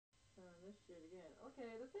do it again.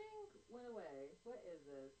 Okay, the thing went away. What is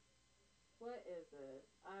this? What is this?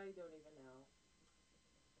 I don't even know.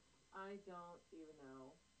 I don't even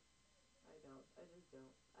know. I don't. I just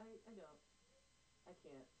don't. I don't. I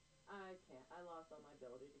can't. I can't. I lost all my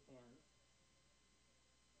ability to can.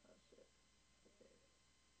 Oh shit. Okay.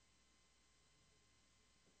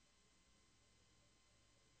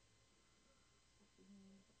 Stop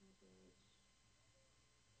being a bitch.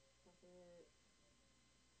 Stop it.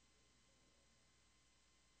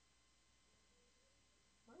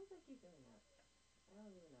 Why does that keep doing that? I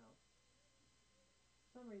don't even know.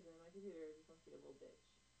 For some reason, my computer just wants to be a little bitch.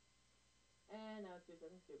 And now it's doing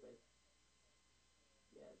something stupid.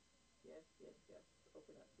 Yes. Yes, yes, yes.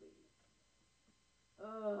 Open up, please.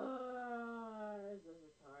 Oh, this is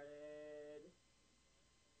retarded.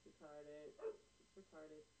 Retarded. It's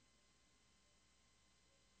retarded.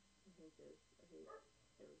 I hate this. I hate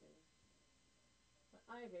everything.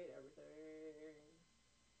 I hate everything.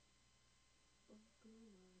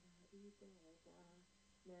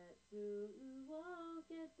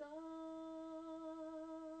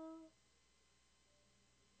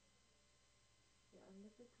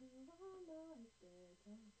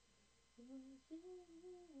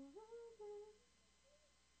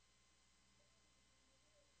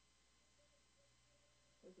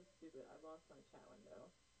 This is stupid. I lost my chat window.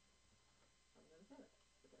 I'm gonna say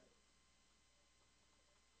that.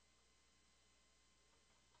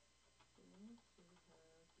 Okay. Seem to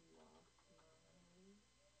have lost my chat window.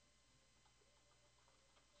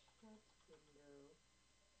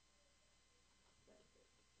 That's it.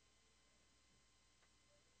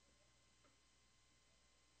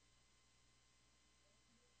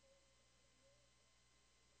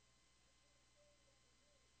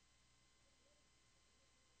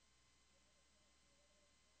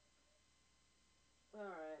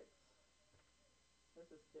 Alright. This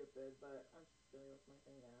is stupid, but I'm just gonna go with my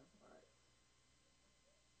thing now. Alright.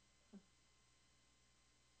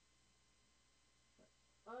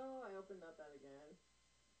 Oh, I opened up that again.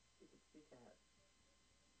 Stupid cat.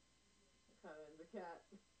 Karen's a cat.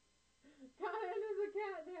 Karen is a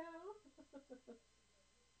cat now.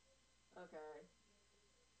 Okay.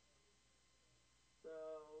 So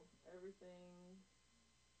everything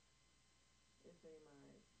is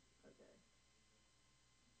minimized. Okay.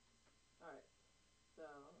 Alright. So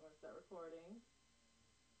I'm gonna start recording.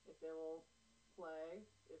 If it will play,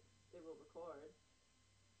 if it will record.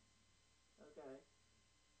 Okay.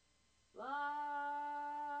 Live!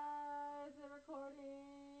 Is it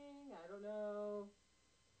recording? I don't know.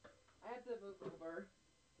 I have to move over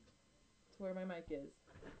to where my mic is,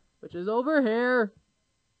 which is over here.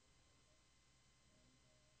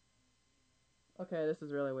 Okay, this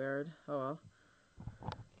is really weird. Oh well.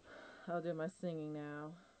 I'll do my singing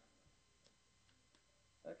now.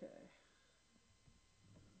 Okay.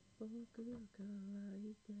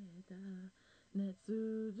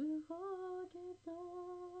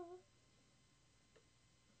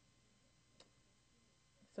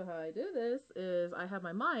 So how I do this is I have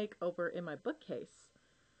my mic over in my bookcase,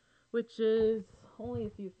 which is only a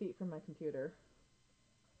few feet from my computer.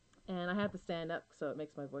 And I have to stand up so it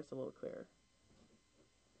makes my voice a little clearer.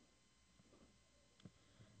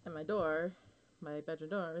 And my door, my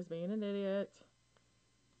bedroom door, is being an idiot.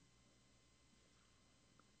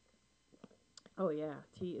 Oh yeah,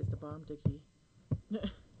 T is the bomb diggity.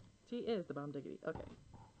 T is the bomb diggity. Okay.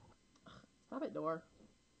 Stop it, door.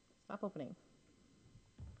 Stop opening.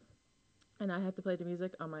 And I have to play the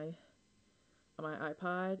music on my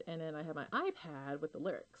iPod, and then I have my iPad with the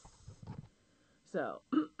lyrics. So,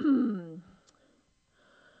 I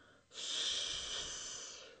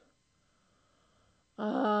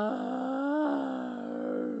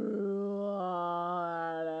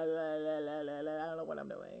don't know what I'm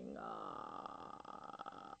doing.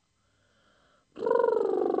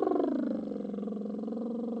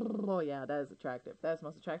 Oh yeah, that is attractive. That is the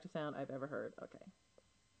most attractive sound I've ever heard. Okay.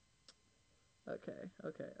 Okay.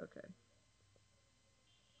 Okay.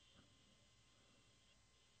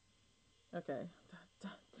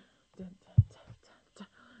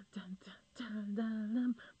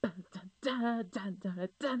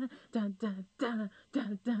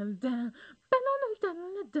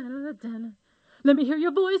 Let me hear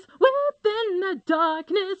your voice within the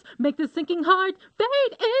darkness. Make the sinking heart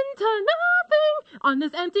fade into nothing. On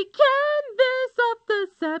this empty canvas of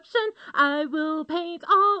deception, I will paint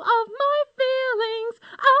all of my feelings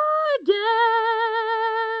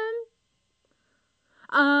again.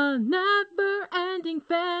 A never-ending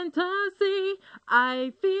fantasy.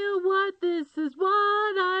 I feel what this is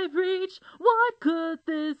what I've reached. What could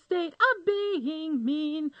this state of being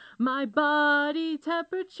mean? My body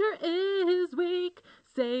temperature is weak.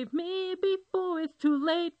 Save me before it's too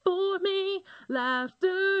late for me.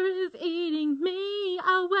 Laughter is eating me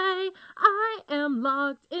away. I am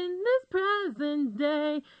locked in this present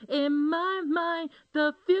day. In my mind,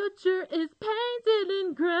 the future is painted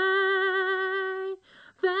in gray.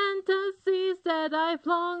 Fantasies that I've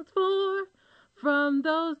longed for from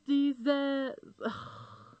those diseases.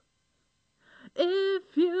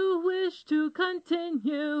 If you wish to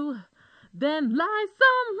continue, then lie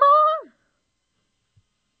some more.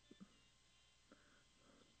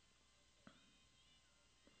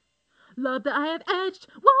 Love that I have etched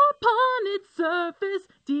upon its surface,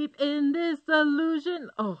 deep in this illusion.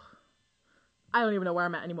 Oh, I don't even know where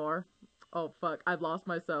I'm at anymore. Oh, fuck, I've lost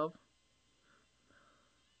myself.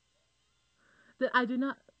 That I do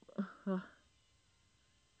not...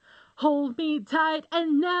 Hold me tight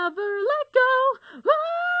and never let go.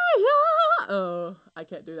 Oh, I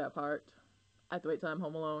can't do that part. I have to wait till I'm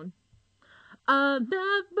home alone. A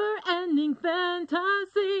never-ending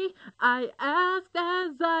fantasy. I asked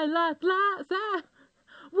as I laughed last.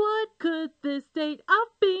 What could this state of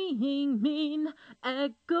being mean?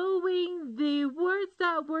 Echoing the words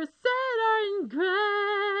that were said are in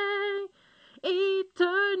gray.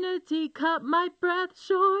 Eternity cut my breath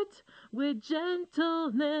short. With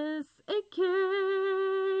gentleness it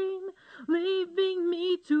came, leaving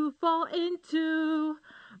me to fall into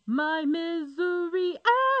my misery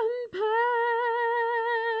and pain.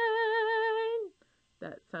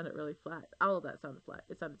 That sounded really flat. All of that sounded flat.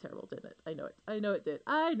 It sounded terrible, didn't it? I know it. I know it did.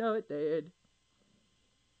 I know it did.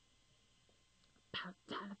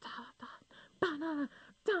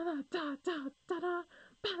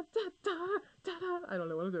 I don't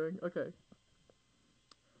know what I'm doing. Okay.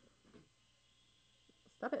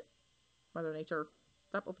 Stop it, Mother Nature.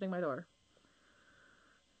 Stop opening my door.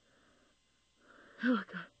 Oh,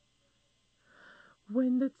 God.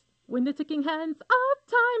 When the ticking hands of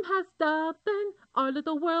time has stopped, then our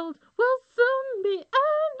little world will soon be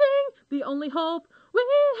ending. The only hope we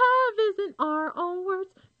have is in our own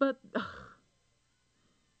words, but...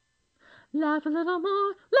 Laugh a little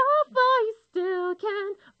more, laugh while you still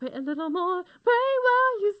can. Pray a little more, pray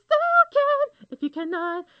while you still can. If you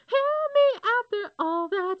cannot hear me after all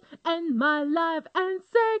that, end my life and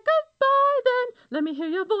say goodbye then. Let me hear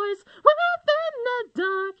your voice within the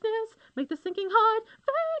darkness. Make the sinking heart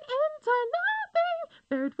fade into nothing.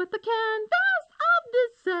 Buried with the canvas of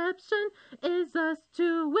deception is us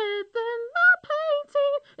two within the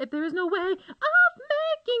painting. If there is no way of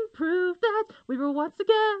making proof that we were once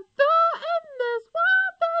together in this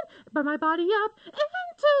world, then burn my body up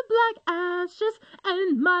into black ashes,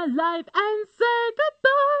 end my life and say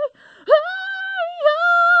goodbye.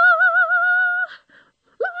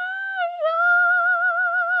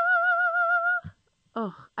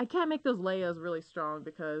 Oh, I can't make those layas really strong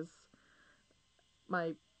because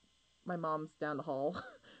my mom's down the hall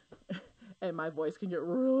and my voice can get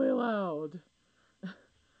really loud.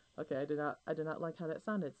 Okay, I did not like how that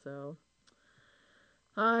sounded, so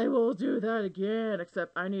I will do that again,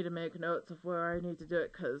 except I need to make notes of where I need to do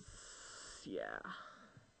it, because, yeah.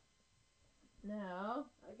 Now,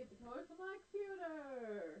 I get to go to my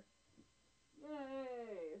computer!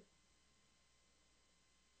 Yay!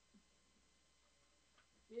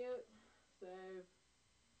 Mute, save,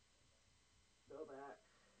 go back.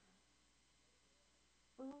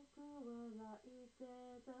 僕は泣いて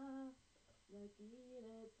た泣き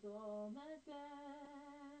で止めて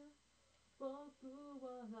僕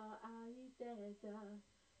は泣いてた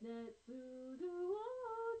熱るを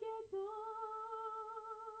けど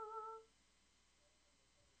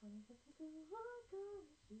その時はかも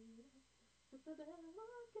しれないそこでわ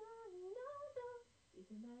かるなんだい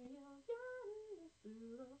けないよやんです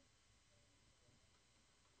ろ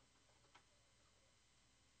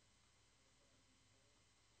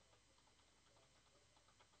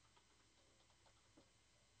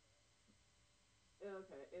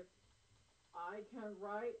Okay, if I can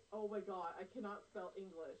write, oh my god, I cannot spell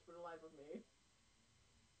English for the life of me.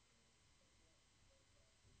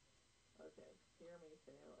 Okay, hear me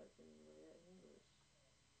fail at singing Leia in English.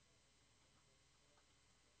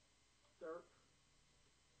 Derp.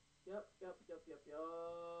 Yep.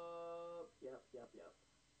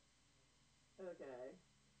 Okay.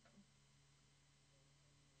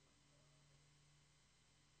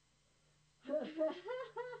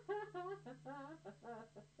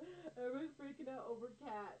 Everyone's freaking out over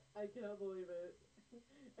cat. I cannot believe it.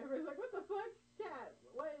 Everyone's like, what the fuck? Cat.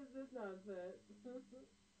 What is this nonsense?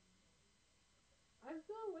 I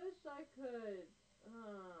still wish I could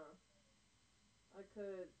I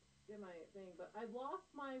could get my thing, but I've lost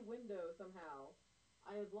my window somehow.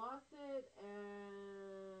 I have lost it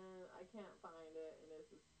and I can't find it, and this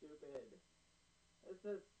is stupid. This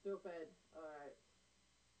is stupid. Alright.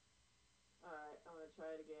 Alright, I'm gonna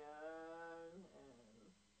try it again and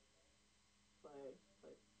play.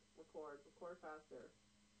 Record faster.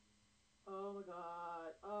 Oh my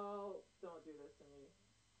god. Oh, don't do this to me.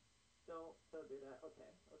 Don't do that. Okay.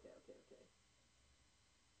 Okay.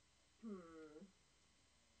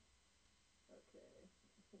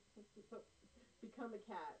 Become a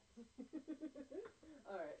cat.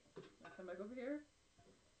 Alright. Now come back over here.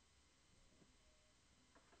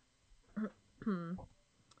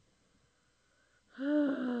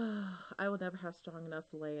 I will never have strong enough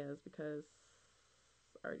layers because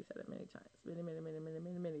I already said it many times.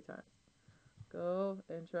 Many times. Go,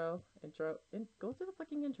 intro. Go to the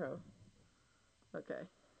fucking intro. Okay.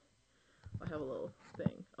 I have a little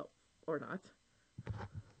thing. Oh, or not.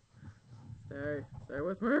 Stay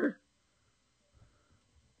with me.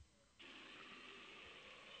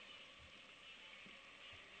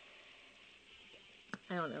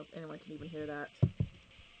 I don't know if anyone can even hear that.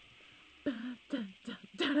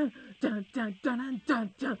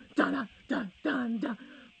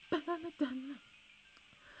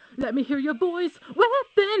 Let me hear your voice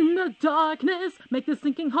within the darkness. Make the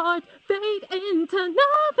sinking heart fade into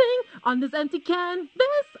nothing. On this empty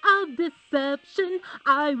canvas of deception,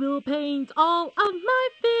 I will paint all of my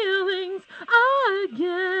feelings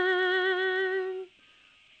again.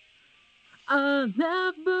 A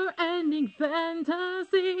never-ending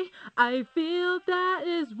fantasy. I feel that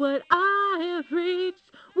is what I have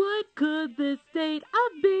reached. What could this state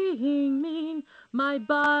of being mean? My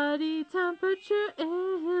body temperature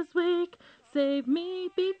is weak. Save me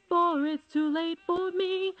before it's too late for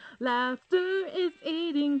me. Laughter is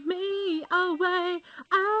eating me away.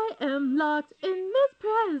 I am locked in this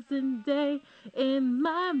present day. In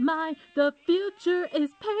my mind, the future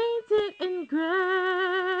is painted in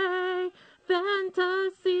gray.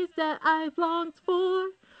 Fantasies that I've longed for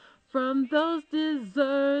from those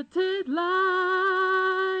deserted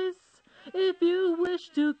lies. If you wish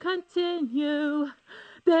to continue,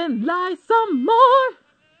 then lie some more.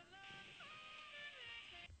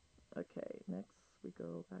 Okay, next we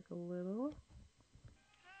go back a little.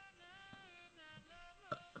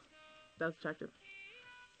 That's attractive.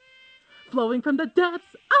 Flowing from the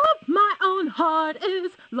depths of my own heart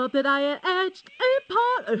is love that I had etched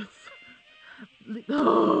upon.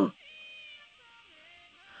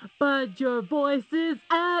 But your voice is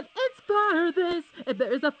at its furthest. If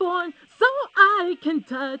there is a thorn, so I can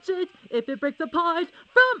touch it. If it breaks apart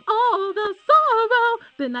from all the sorrow,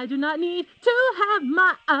 then I do not need to have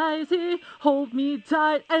my eyes here. Hold me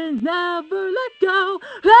tight and never let go.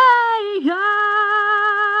 Hey,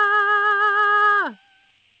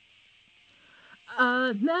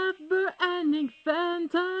 a never-ending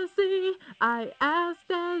fantasy. I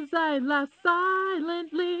asked as I laughed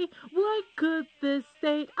silently, what could this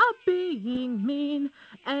state of being mean?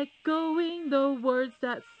 Echoing the words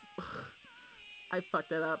that... I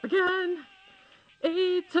fucked it up again.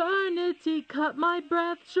 Eternity cut my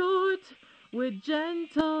breath short. With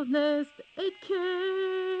gentleness it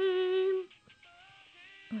came.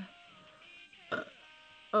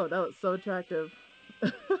 Oh, that was so attractive.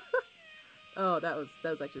 Oh, that was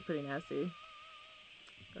actually pretty nasty.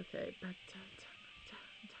 Okay.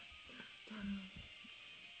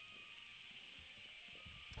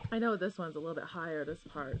 I know this one's a little bit higher, this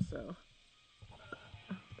part, so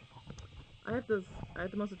I have the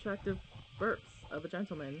most attractive burps of a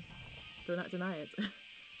gentleman. Do not deny it.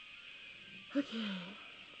 Okay.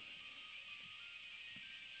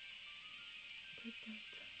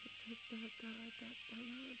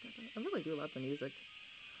 I really do love the music.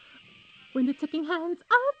 When the ticking hands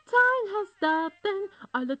of time has stopped, then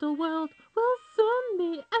our little world will soon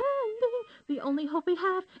be ending. The only hope we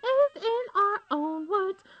have is in our own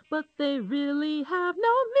words, but they really have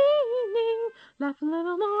no meaning. Laugh a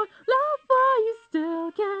little more, love while you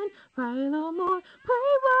still can. Cry a little more,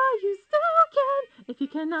 pray while you still can. If you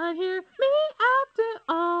cannot hear me after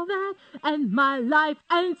all that, end my life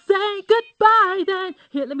and say goodbye then.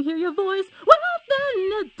 Here, let me hear your voice within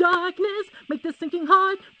the darkness. Make the sinking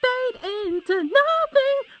heart fade into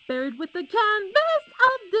nothing. Buried with the canvas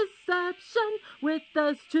of deception, with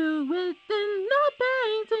us two within the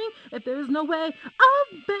painting. If there is no way of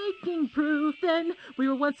making proof, then we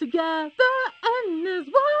were once together in this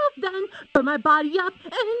world. Then burn my body up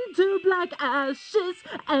into black ashes,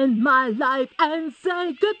 end my life and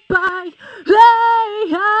say goodbye.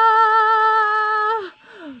 Leia,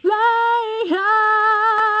 Leia.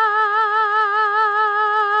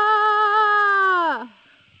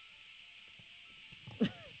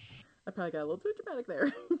 little too dramatic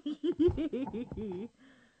there.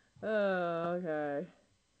 Okay.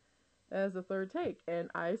 As a third take,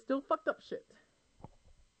 and I still fucked up shit.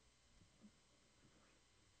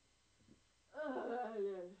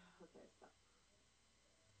 Okay, stop.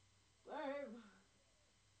 Save!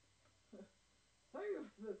 Save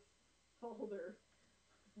this folder.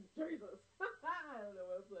 Jesus. I don't know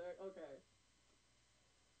what's there. Okay.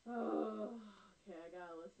 Oh, okay, I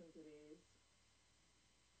gotta listen to these.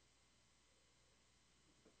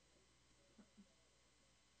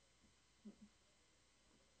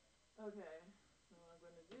 Okay, so what I'm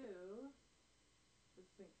gonna do is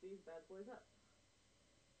sync these bad boys up.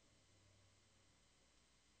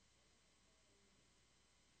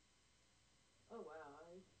 Oh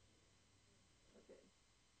wow, okay,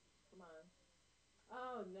 come on.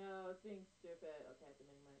 Oh no, it's being stupid. Okay, I have to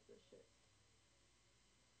minimize this shit.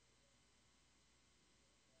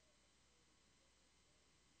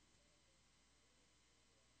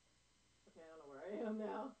 Okay, I don't know where I am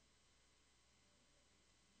now.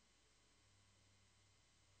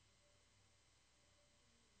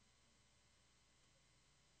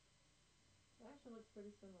 It actually looks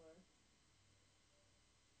pretty similar.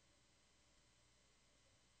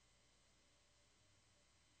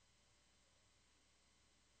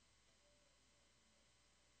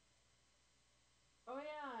 Oh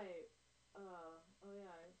yeah, oh yeah,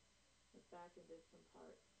 I went back and did some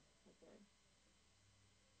parts. Okay.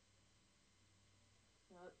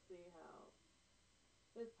 Now let's see how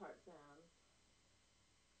this part sounds.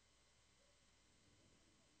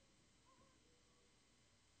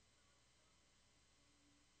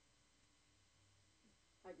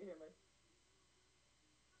 I can hear my.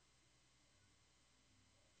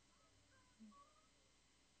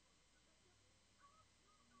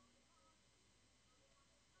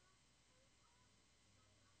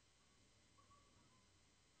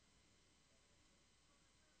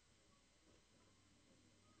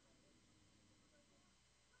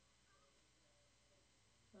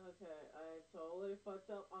 Okay, I totally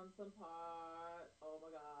fucked up on some part. Oh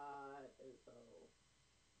my god,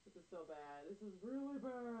 this is so bad. This is really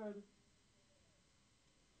bad.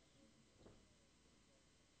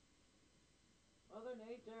 Mother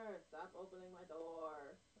Nature, stop opening my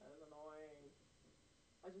door. That is annoying.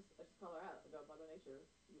 I just call her out. I go, Mother Nature,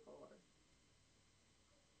 you whore.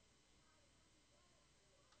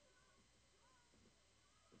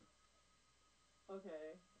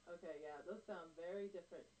 Okay, okay, yeah, those sound very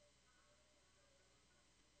different.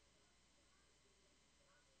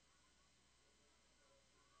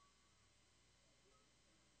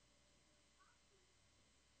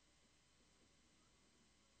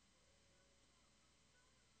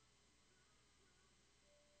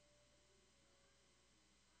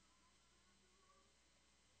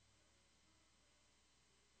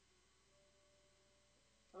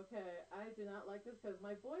 Okay, I do not like this because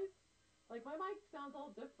my voice, like my mic sounds all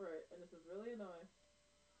different, and this is really annoying.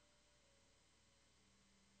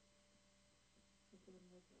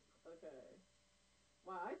 Okay.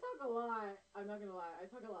 Wow, I talk a lot. I'm not gonna lie, I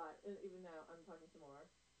talk a lot, and even now I'm talking some more.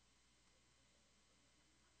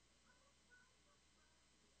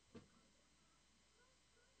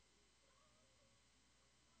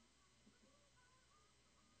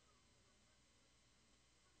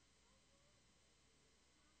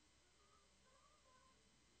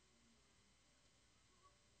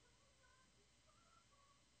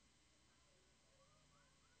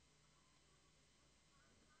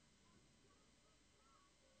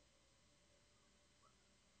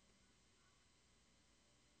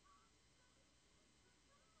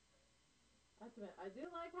 I have to admit, I do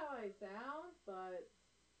like how I sound, but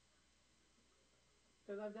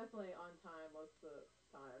because I'm definitely on time most of the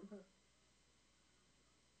time.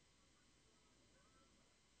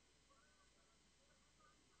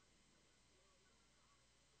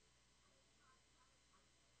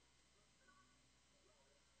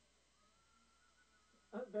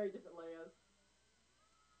 Very different layouts.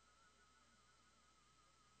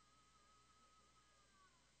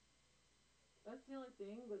 That's the only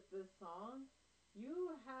thing with this song.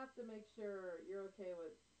 You have to make sure you're okay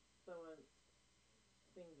with someone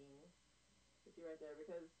singing with you right there,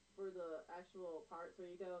 because for the actual parts where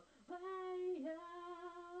you go, hey,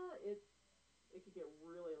 yeah, it could get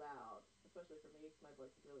really loud, especially for me because my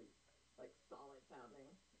voice is really like solid sounding.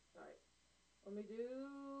 All right, let me do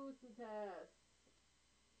some tests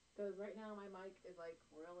because right now my mic is like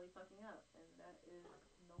really fucking up, and that is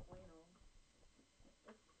no bueno.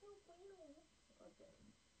 It's no bueno. Okay,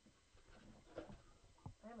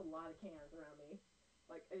 I have a lot of cans around me.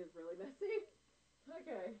 Like it is really messy.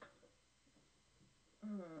 Okay.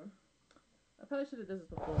 I probably should have done this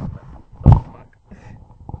before. But...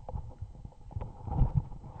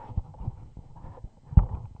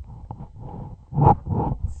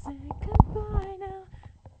 Say goodbye now.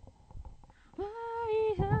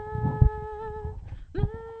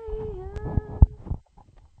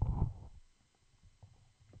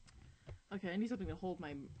 Okay, I need something to hold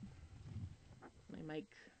my mic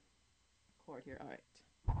cord here. All right.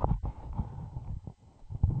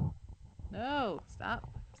 No, stop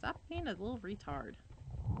being a little retard.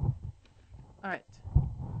 All right,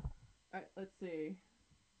 let's see.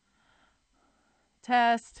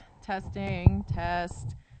 Testing,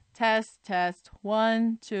 test.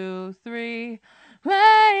 1, 2, 3.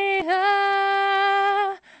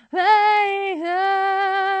 Leia.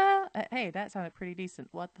 Hey, that sounded pretty decent.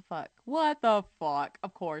 What the fuck?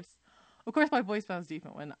 Of course my voice sounds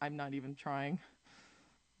decent when I'm not even trying.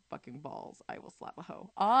 Fucking balls. I will slap a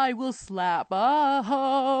hoe. I will slap a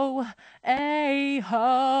hoe. A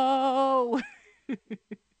hoe.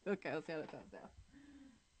 Okay, let's see how that sounds now.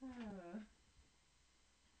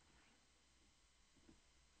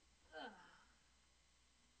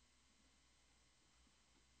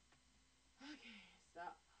 Okay,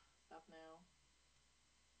 stop now.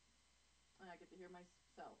 I get to hear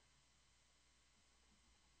myself.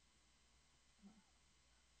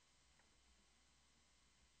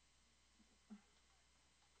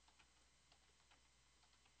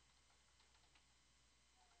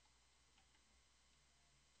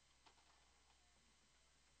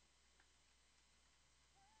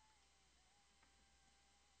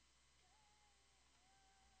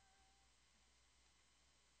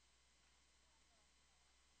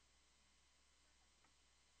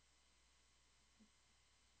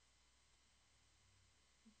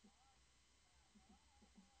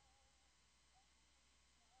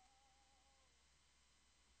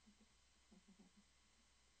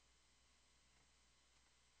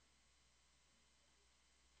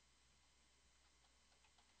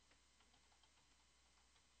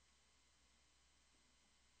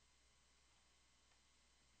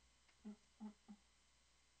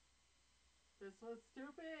 This was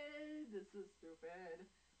stupid. This was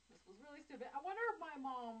really stupid. I wonder if my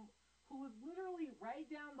mom, who was literally right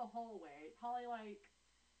down the hallway, probably like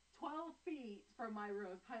 12 feet from my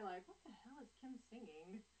room, is probably like, what the hell is Kim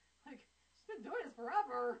singing? Like, she's been doing this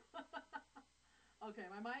forever. Okay,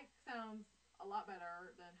 my mic sounds a lot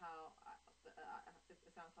better than how it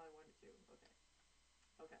sounds how I wanted it to.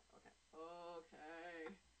 Okay. All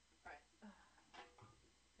right.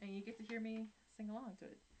 And you get to hear me sing along to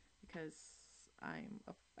it because I'm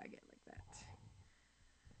a faggot like that.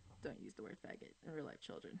 Don't use the word faggot in real life,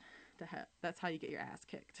 children. That's how you get your ass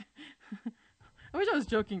kicked. I wish I was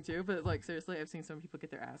joking too, but like seriously, I've seen some people get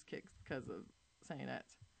their ass kicked because of saying that.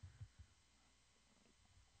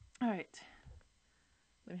 All right.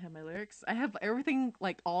 Let me have my lyrics. I have everything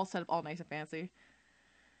like all set up, all nice and fancy.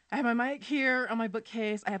 I have my mic here on my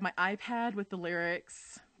bookcase. I have my iPad with the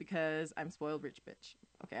lyrics because I'm spoiled rich bitch.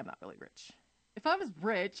 Okay, I'm not really rich. If I was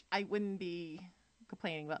rich, I wouldn't be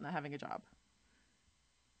complaining about not having a job.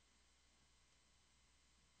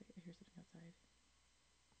 Wait, I hear something outside.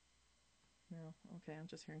 No, okay, I'm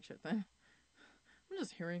just hearing shit then. I'm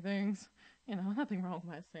just hearing things. You know, nothing wrong with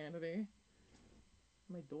my sanity.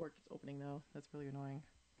 My door keeps opening though. That's really annoying.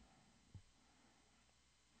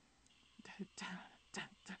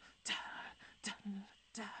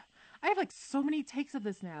 I have like so many takes of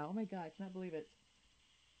this now. Oh my god, I cannot believe it.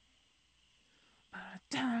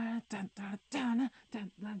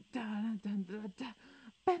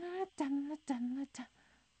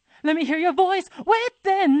 Let me hear your voice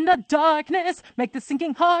within the darkness. Make the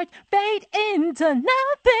sinking heart fade into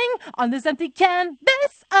nothing. On this empty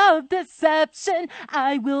canvas of deception,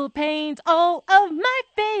 I will paint all of my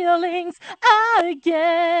feelings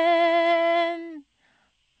again.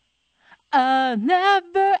 A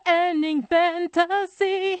never-ending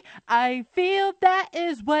fantasy. I feel that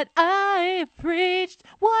is what I've reached.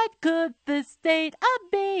 What could this state of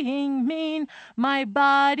being mean? My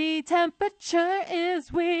body temperature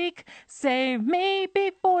is weak. Save me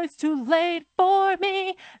before it's too late for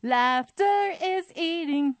me. Laughter is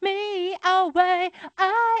eating me away.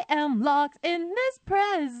 I am locked in this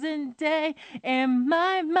present day. In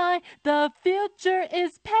my mind, the future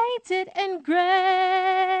is painted in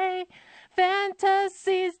gray.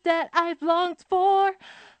 Fantasies that I've longed for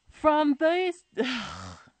from these.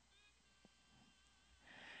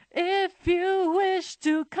 If you wish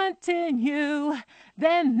to continue,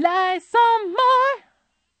 then lie some more.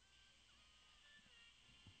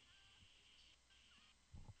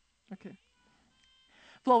 Okay.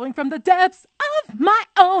 Flowing from the depths of my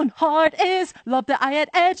own heart is love that I had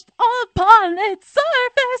etched upon its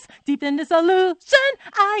surface. Deep in this illusion,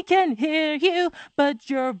 I can hear you,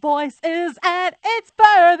 but your voice is at its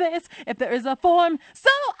furthest. If there is a form,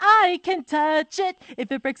 so I can touch it.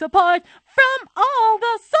 If it breaks apart from all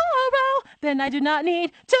the sorrow, then I do not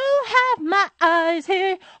need to have my eyes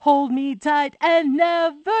here. Hold me tight and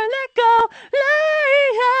never let go.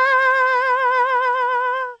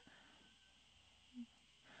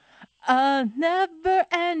 A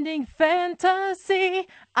never-ending fantasy,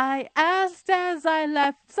 I asked as I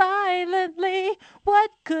left silently. What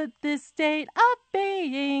could this state of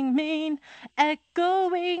being mean?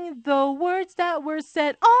 Echoing the words that were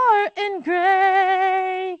said are in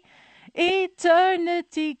gray.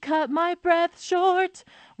 Eternity cut my breath short.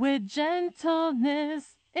 With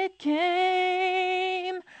gentleness it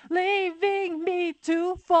came, leaving me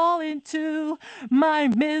to fall into my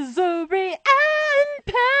misery and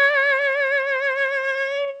pain.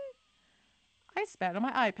 I spat on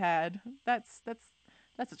my iPad. That's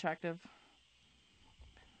attractive.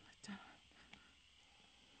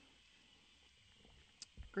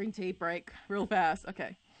 Green tea break real fast.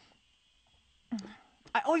 Okay.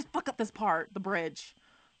 I always fuck up this part, the bridge.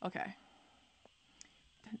 Okay.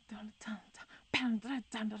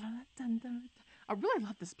 I really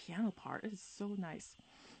love this piano part. It is so nice.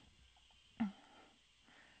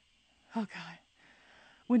 Oh god.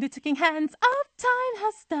 When the ticking hands of time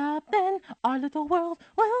has stopped, then our little world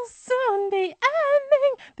will soon be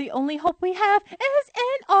ending. The only hope we have is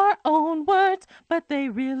in our own words, but they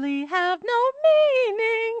really have no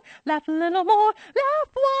meaning. Laugh a little more,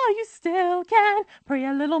 laugh while you still can. Pray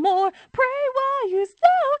a little more, pray while you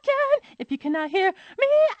still can. If you cannot hear me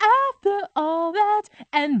after all that,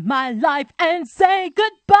 end my life and say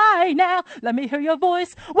goodbye now. Let me hear your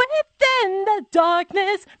voice within the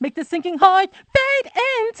darkness. Make the sinking heart fade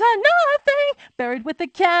into nothing. Buried with the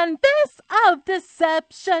canvas of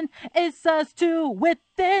deception is us two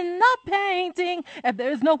within the painting. If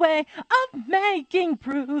there's no way of making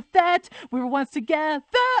proof that we were once together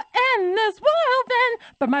in this world, then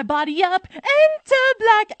burn my body up into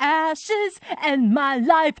black ashes, end my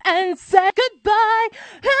life and say goodbye.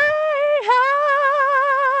 Hey, ha,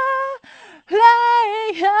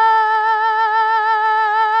 hey, ha.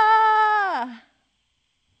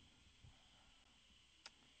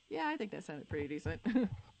 Yeah, I think that sounded pretty decent.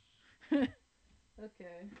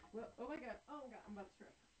 Okay. Well, oh my god, I'm about to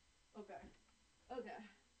trip. Okay. Okay.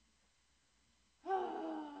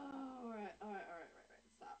 Alright.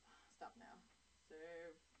 Stop now.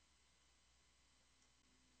 Save.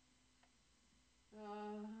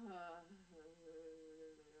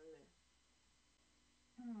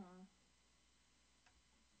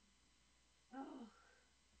 Oh,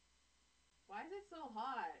 why is it so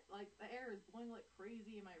hot? Like, the air is blowing like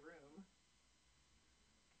crazy in my room.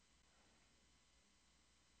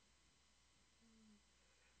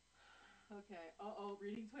 Okay.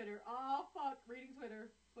 Reading Twitter. Oh, fuck. Reading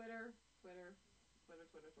Twitter. Twitter. Twitter. Twitter,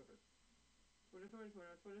 Twitter, Twitter. Twitter, Twitter,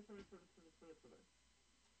 Twitter, Twitter, Twitter, Twitter, Twitter, Twitter, Twitter.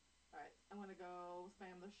 Alright, I'm gonna go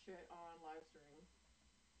spam the shit on live stream.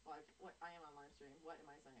 What? I am on live stream. What am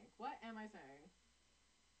I saying? What am I saying?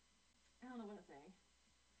 I don't know what I'm saying.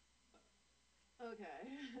 Okay.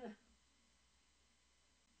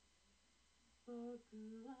 僕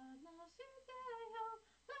らのしてよライオ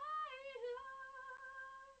ライオ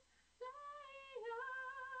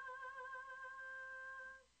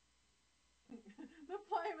The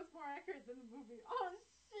play was more accurate than the movie. Oh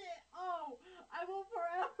shit! Oh, I will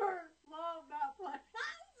forever love that play.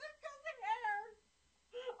 Zuko's hair!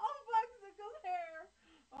 Oh fuck, Zuko's hair!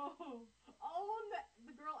 Oh, when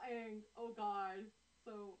the girl Aang. Oh god.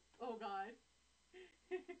 So, oh god.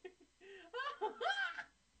 Oh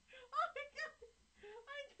my god!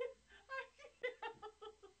 I can't.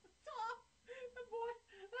 Top! The boy!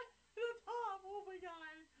 The top! Oh my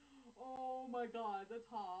god! Oh my god, the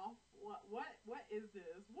top! What is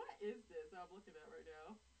this? What is this I'm looking at right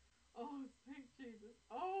now? Oh, sweet Jesus.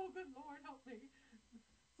 Oh, good Lord, help me.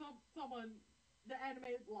 Someone, the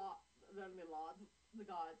anime law, the anime lords, the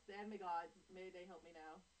gods, the anime gods, may they help me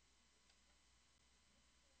now.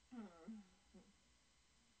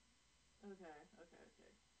 Okay.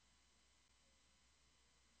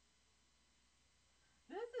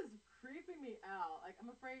 This is creeping me out. Like, I'm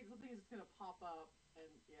afraid something is just gonna pop up,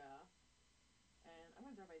 and yeah. And I'm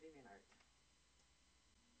gonna drop my DeviantArt.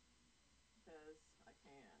 Because I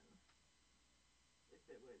can. If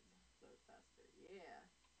it would load faster. Yeah.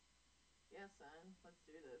 Yeah, son. Let's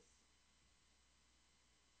do this.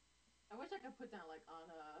 I wish I could put down, like, on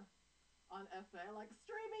FA, like,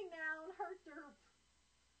 streaming now, herp derp.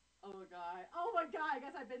 Oh my god. Oh my god. I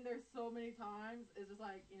guess I've been there so many times. It's just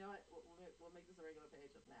like, you know what? We'll make this a regular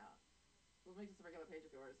page of now. We'll make this a regular page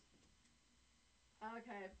of yours.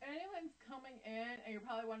 Okay, if anyone's coming in and you're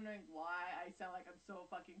probably wondering why I sound like I'm so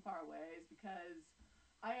fucking far away, is because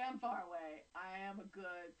I am far away. I am a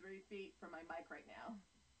good 3 feet from my mic right now.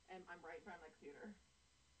 And I'm right in front of my computer.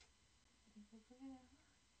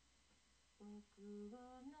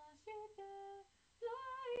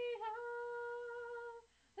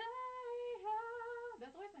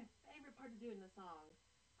 That's always my favorite part to do in the song.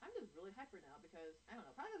 I'm just really hyper now because, I don't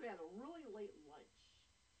know, probably because we had a really late lunch.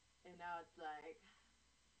 And now it's like,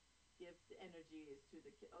 gives the energies to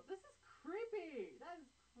the kid. Oh, this is creepy. That is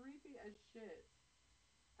creepy as shit.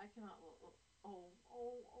 I cannot. Oh,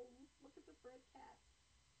 look at the bread cat.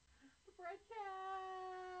 The bread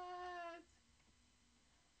cat.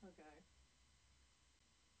 Okay.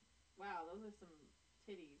 Wow, those are some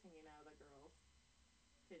titties hanging out of the girls.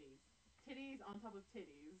 Titties. Titties on top of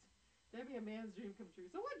titties. That'd be a man's dream come true.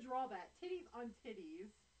 Someone draw that. Titties on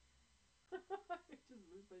titties. I just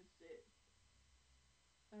lose my shit.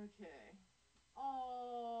 Okay.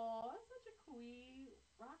 Oh, that's such a kawaii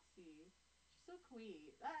Roxy. She's so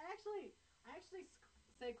kawaii. I actually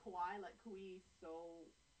say kawaii like kawaii so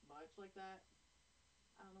much like that.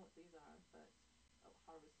 I don't know what these are, but oh,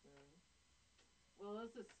 Harvest Moon. Well,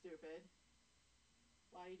 this is stupid.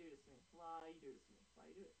 Why you do this to me? Why you do this to me? Why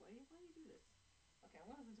you do it? Why you do this? Okay, I'm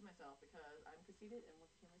gonna listen to myself because I'm conceited and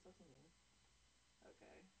want to hear myself singing.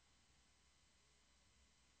 Okay.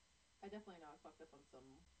 I definitely know I fucked up on some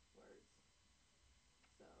words.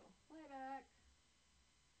 So, playback.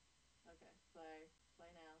 Okay, play. Play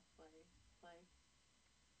now. Play. Play.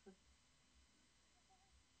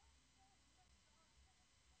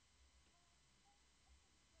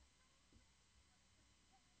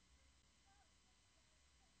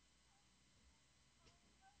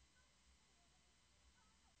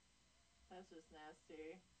 That's just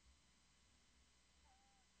nasty.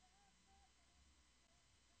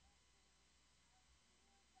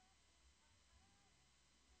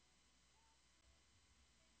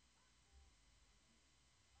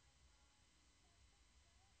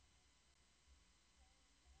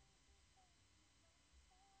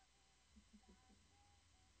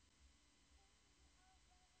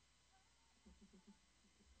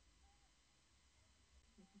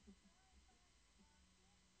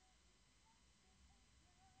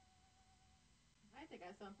 I think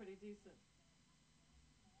I sound pretty decent.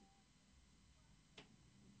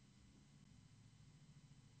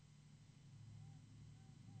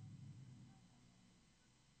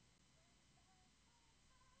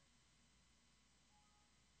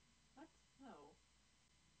 What? No.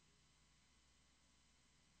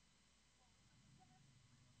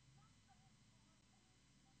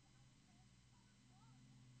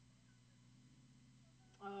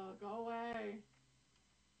 Oh, go away.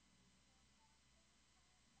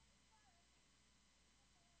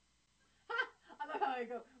 Ha! I love how I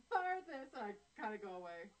go, fire this, and I kind of go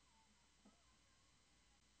away.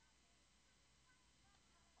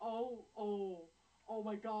 Oh, oh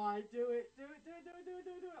my god, do it, do it, do it, do it, do it,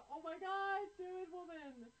 do it, do it. Oh my god, do it,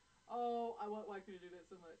 woman. Oh, I want Waifu to do that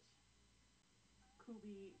so much.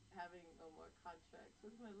 Kubi having no more contracts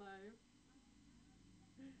with my life.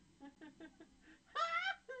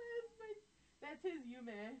 That's his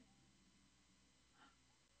Yume.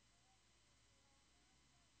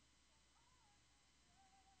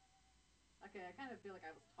 Okay, I kind of feel like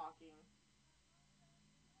I was talking.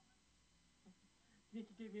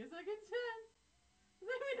 Miki, give me a second chance.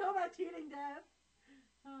 Let me know about cheating death.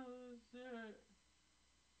 Oh shit.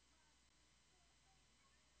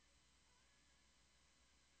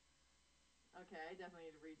 Okay, I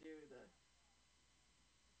definitely need to redo the.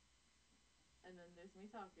 And then there's me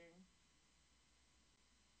talking.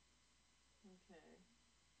 Okay.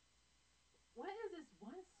 What is this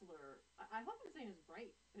one slur? I hope I'm saying his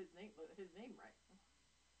name right.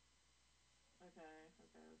 Okay.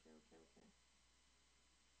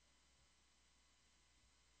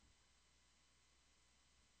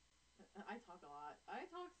 I talk a lot. I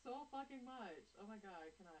talk so fucking much. Oh my god, I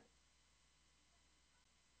cannot.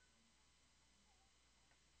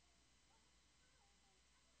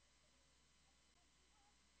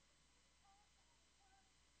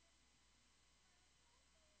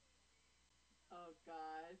 Oh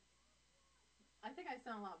god. I think I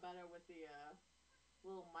sound a lot better with the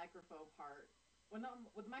little microphone part. When the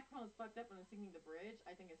microphone is fucked up when I'm singing the bridge,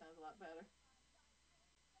 I think it sounds a lot better.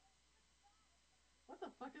 What the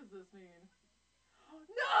fuck does this mean?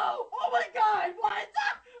 No! Oh my god! What?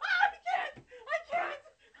 I can't! I can't! Oh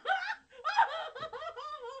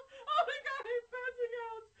my god, I'm passing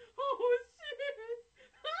out!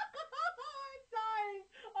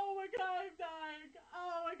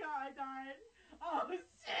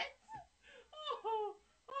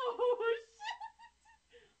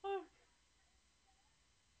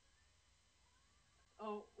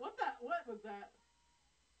 was that?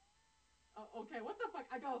 Oh, okay, what the fuck?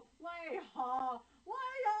 I go, Leia!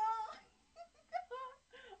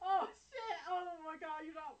 Oh shit! Oh my god,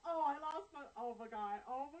 you know. Oh, I lost my. Oh my god!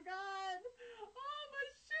 Oh my god! Oh, my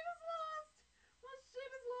shit is lost! My shit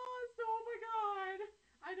is lost! Oh my god!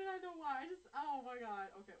 I do not know why. I just. Oh my god.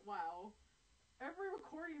 Okay, wow. Every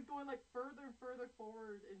recording is going like further and further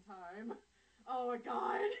forward in time. Oh my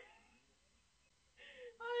god!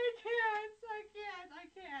 I can't! I can't! I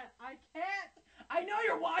can't! I can't! I know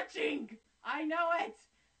you're watching! I know it!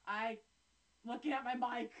 Looking at my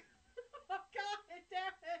mic. Oh god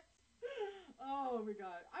damn it! Oh my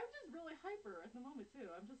god. I'm just really hyper at the moment too.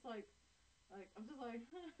 I'm just like I'm just like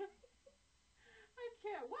I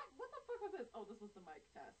can't. What the fuck was this? Oh, this was the mic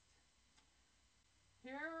test.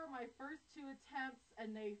 Here are my first two attempts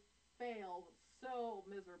and they failed so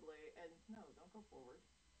miserably. And no, don't go forward.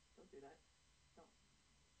 Don't do that. Don't.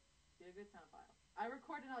 Be a good sound file. I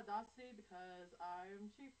record in Audacity because I'm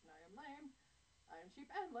cheap and I am lame. I am cheap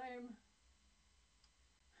and lame.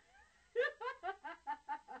 Oh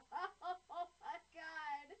my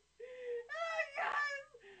god! Oh yes!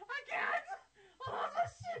 I can't! Oh my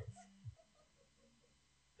shit!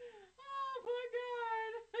 Oh my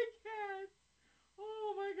god! I can't!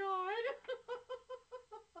 Oh my god!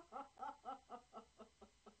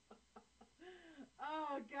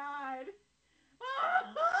 Oh god! Oh!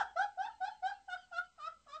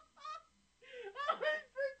 I'm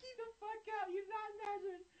freaking the fuck out! You not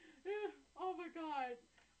imagine! Oh my god!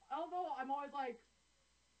 Although I'm always like,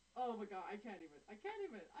 oh my god, I can't even.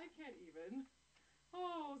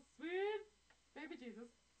 Oh, sweet baby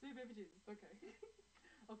Jesus. Sweet baby Jesus. Okay.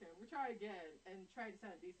 Okay, we'll try again and try to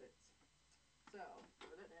sound decent. So,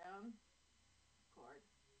 put it down. Record.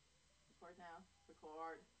 Record now.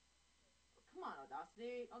 Record. Oh, come on,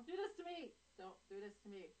 Audacity. Don't do this to me. Don't do this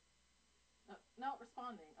to me. No,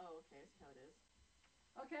 responding. Oh, okay. I see how it is.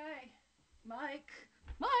 Okay. Mike.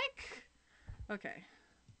 Okay.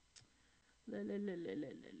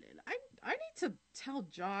 I need to tell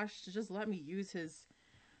Josh to just let me use his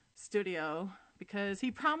studio because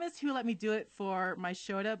he promised he would let me do it for my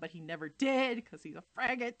Shota, but he never did because he's a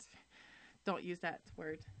faggot. Don't use that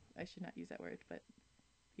word. I should not use that word, but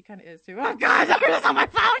he kind of is too. Oh god, I this on my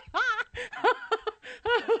phone.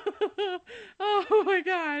 Oh my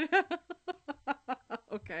god.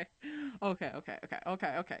 Okay.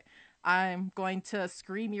 I'm going to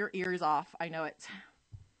scream your ears off. I know it.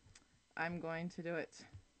 I'm going to do it.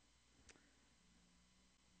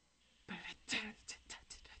 I'm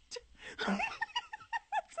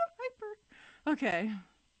so hyper. Okay.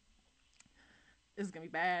 This is gonna be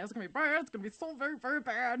bad. It's gonna be bad. It's gonna be so very, very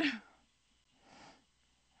bad.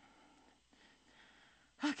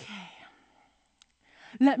 Okay.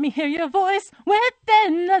 Let me hear your voice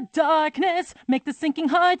within the darkness. Make the sinking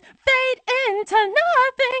heart fade into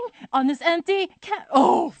nothing on this empty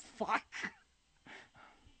Oh, fuck.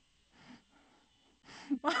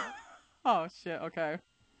 Oh, shit. Okay.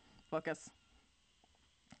 Focus.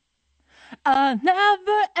 A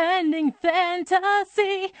never-ending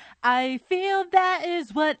fantasy. I feel that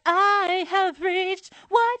is what I have reached.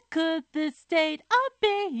 What could this state of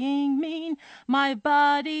being mean? My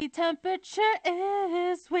body temperature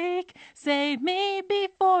is weak. Save me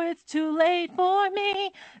before it's too late for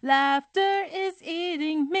me. Laughter is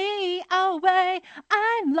eating me away.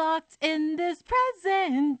 I'm locked in this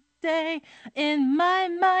present day. In my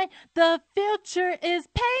mind, the future is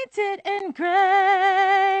painted in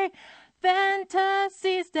gray.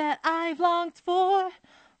 Fantasies that I've longed for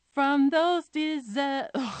from those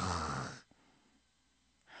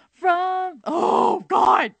oh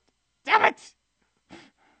god damn it,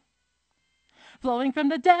 flowing from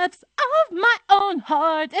the depths of my own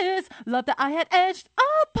heart is love that I had etched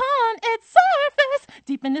upon its surface.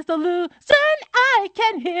 Deep in this illusion, I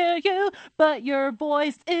can hear you, but your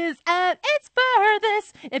voice is at its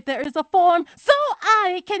furthest. If there is a form, so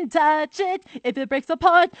I can touch it. If it breaks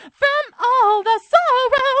apart from all the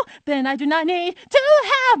sorrow, then I do not need to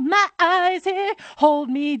have my eyes here. Hold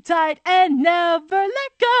me tight and never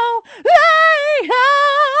let go.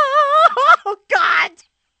 Oh, God!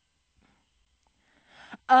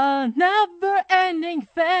 A never-ending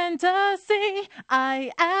fantasy.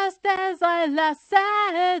 I asked as I laughed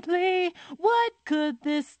sadly, what could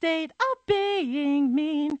this state of being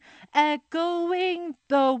mean? Echoing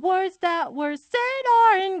the words that were said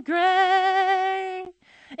are in gray.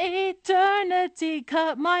 Eternity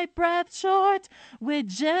cut my breath short. With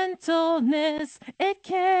gentleness it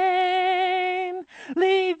came,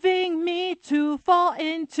 leaving me to fall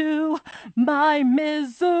into my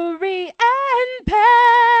misery and pain.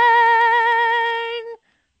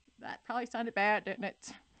 That probably sounded bad, didn't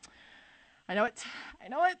it? I know it. I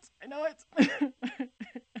know it. I know it.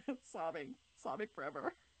 Sobbing. Sobbing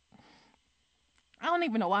forever. I don't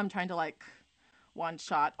even know why I'm trying to like one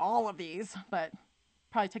shot all of these, but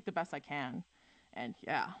probably take the best I can. And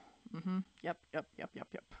yeah. Yep. I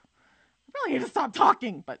really need to stop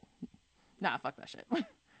talking, but nah, fuck that shit.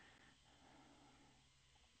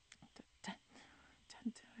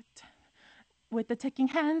 With the ticking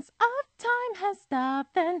hands of time has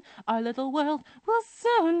stopped, then our little world will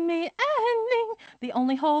soon be ending. The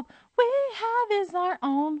only hope we have is our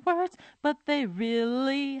own words, but they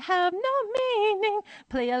really have no meaning.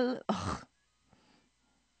 Pray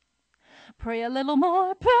a little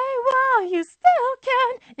more, pray while you still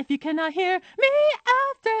can. If you cannot hear me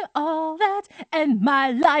after all that, end my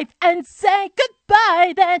life and say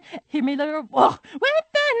goodbye then. Hear me little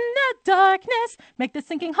within the darkness, make the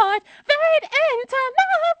sinking heart fade into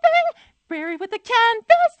nothing. Weary with the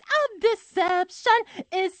canvas of deception,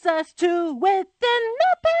 it's us two within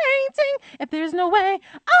the painting. If there's no way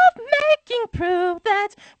of making proof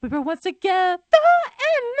that we were once together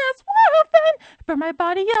in this world, then burn my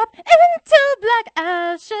body up into black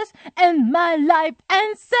ashes, end my life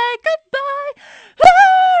and say goodbye.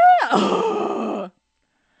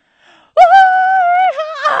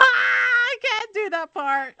 I can't do that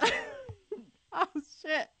part. Oh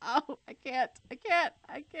shit. Oh, I can't.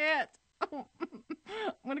 I'm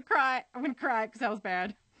gonna cry because that was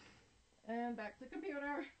bad. And back to the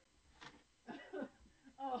computer.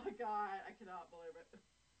 Oh my god, I cannot believe it.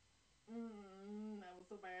 That was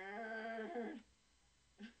so bad.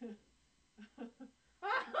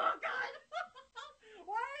 Oh god!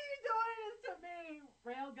 Why are you doing this to me,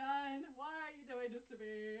 Railgun? Why are you doing this to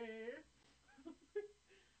me?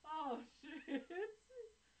 Oh shit!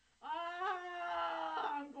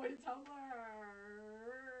 I'm going to Tumblr.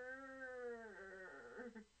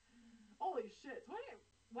 Holy shit! 20.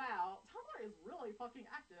 Wow, Tumblr is really fucking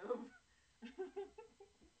active.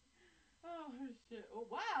 Oh shit! Oh,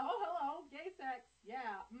 wow! Hello, gay sex.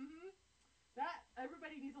 Yeah. That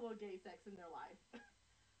everybody needs a little gay sex in their life.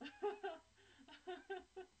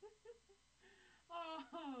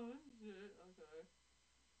 Oh shit! Okay.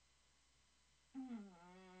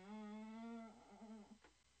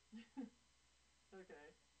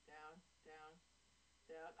 Okay. Down, down,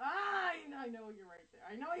 down. I know you're right there.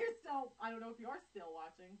 I know you're still. I don't know if you're still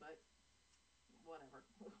watching, but whatever.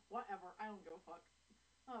 Whatever. I don't give a fuck.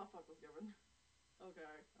 Oh, fuck was given.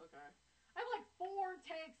 Okay. Okay. I have like 4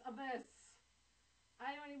 takes of this.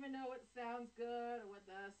 I don't even know what sounds good or what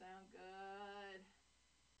does sound good.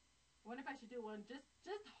 I wonder if I should do one just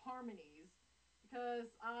harmonies, because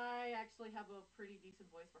I actually have a pretty decent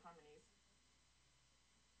voice for harmonies.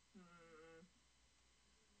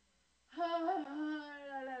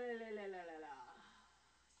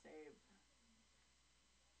 Save.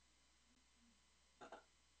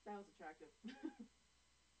 That was attractive.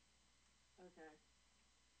 Okay.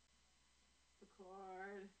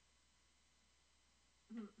 Record.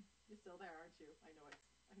 You're still there, aren't you? I know it.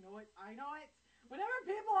 I know it. I know it. Whenever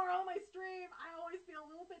people are on my stream, I always feel a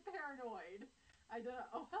little bit paranoid. I don't.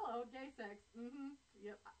 Oh, hello, gay sex.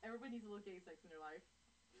 Yep. Everybody needs a little gay sex in their life.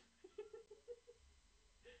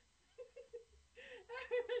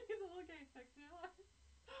 Everybody needs a little gay sex in their life.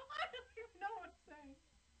 I don't even know what I'm saying.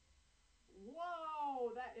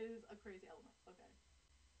 Whoa, that is a crazy element. Okay.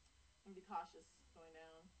 I'm gonna be cautious going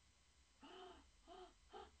down. Oh,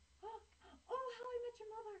 How I Met Your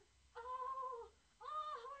Mother. How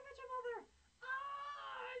I Met Your Mother.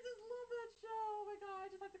 I just love that show. Oh my god, I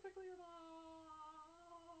just have to quickly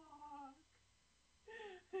unlock.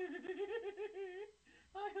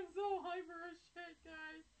 I am so hyper as shit,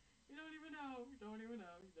 guys. You don't even know. You don't even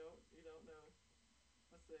know. You don't know.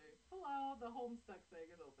 Let's see. Hello, the Homestuck thing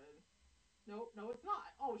is open. No, no, it's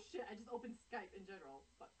not. Oh shit! I just opened Skype in general.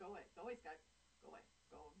 But go away, Skype. Go away,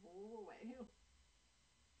 go away.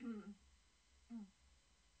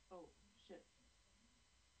 Oh shit.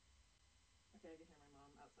 Okay, I can hear my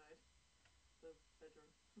mom outside the bedroom.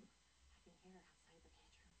 I can hear her outside the bedroom.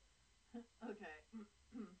 Okay.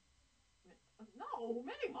 No,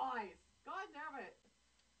 minimize. God damn it.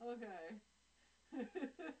 Okay.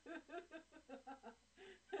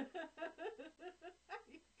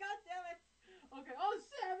 God damn it. Okay. Oh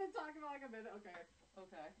shit! I've been talking for like a minute. Okay.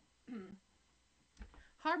 Okay.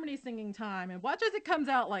 Harmony singing time, and watch as it comes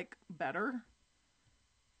out like better.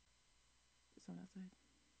 Is someone outside?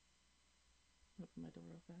 Open my door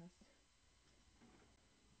real fast.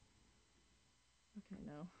 Okay,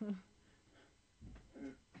 no.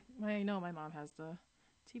 I know my mom has the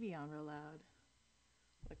TV on real loud.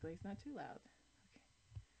 Luckily, it's not too loud.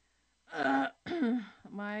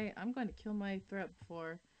 Okay. I'm going to kill my throat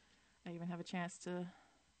before I even have a chance to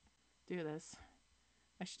do this.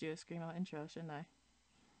 I should do a scream out intro, shouldn't I?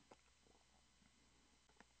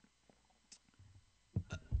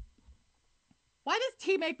 Why does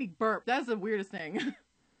tea make me burp? That's the weirdest thing.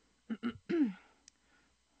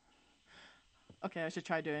 Okay, I should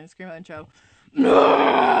try doing a scream out intro. Oh,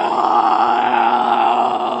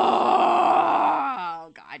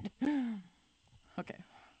 God. Okay.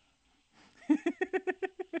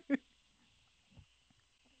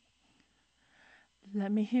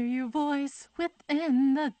 Let me hear your voice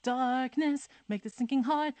within the darkness. Make the sinking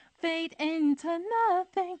heart fade into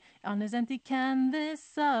nothing. On this empty canvas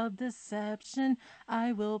of deception,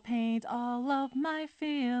 I will paint all of my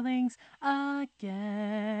feelings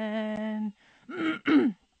again.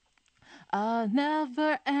 A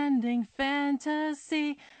never ending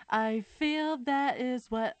fantasy. I feel that is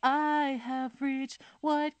what I have reached.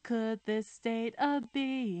 What could this state of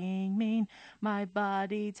being mean? My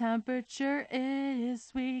body temperature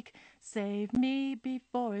is weak. Save me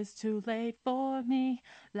before it's too late for me.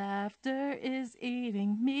 Laughter is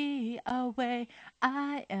eating me away.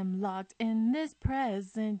 I am locked in this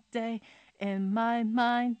present day. In my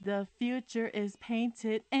mind, the future is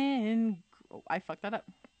painted in. Oh, I fucked that up.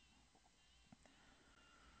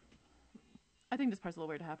 I think this part's a little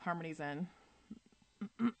weird to have harmonies in.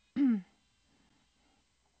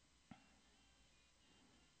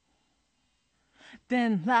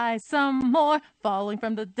 Then lies some more, falling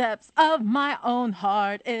from the depths of my own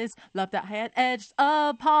heart is love that had edged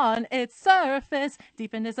upon its surface.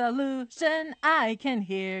 Deep in this illusion, I can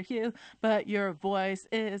hear you, but your voice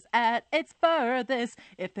is at its furthest.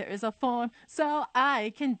 If there is a form so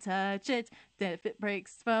I can touch it, then if it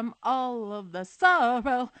breaks from all of the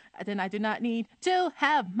sorrow, then I do not need to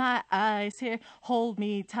have my eyes here. Hold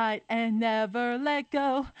me tight and never let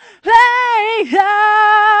go.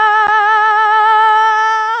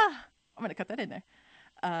 I'm gonna cut that in there.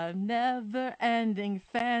 A never ending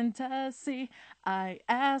fantasy. I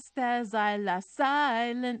asked as I laughed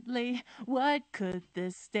silently, what could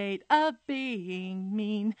this state of being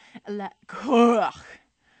mean?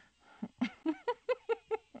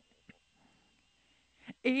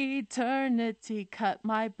 Eternity cut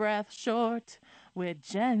my breath short. With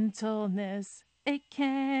gentleness it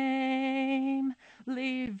came,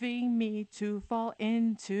 leaving me to fall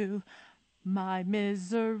into my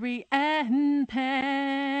misery and pain.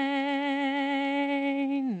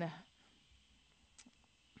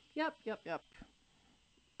 Yep.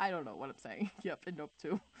 I don't know what I'm saying. Yep, and nope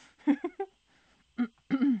too.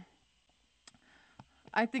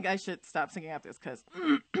 I think I should stop singing after this because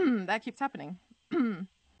that keeps happening. I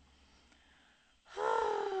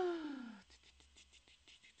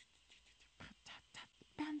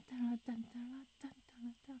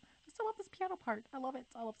still love this piano part. I love it.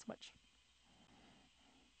 I love it so much.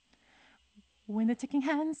 When the ticking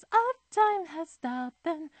hands of time has stopped,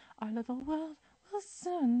 then our little world will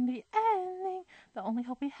soon be ending. The only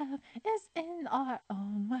hope we have is in our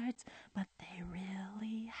own words, but they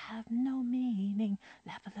really have no meaning.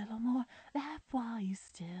 Laugh a little more, laugh while you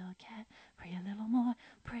still can. Pray a little more,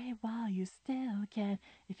 pray while you still can.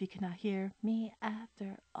 If you cannot hear me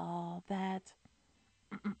after all that.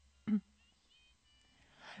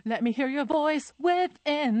 Let me hear your voice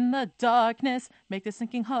within the darkness. Make the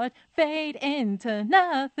sinking heart fade into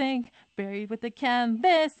nothing. Buried with the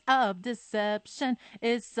canvas of deception.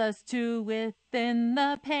 It's us two within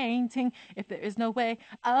the painting. If there is no way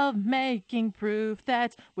of making proof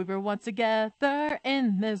that we were once together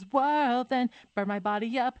in this world, then burn my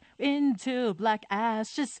body up into black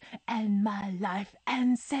ashes. End my life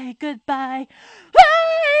and say goodbye. No.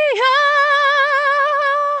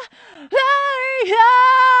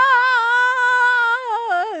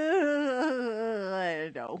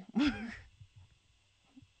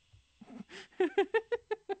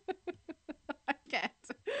 I can't.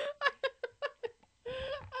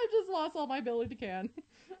 I just lost all my ability to can.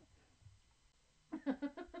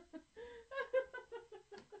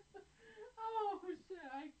 Oh shit!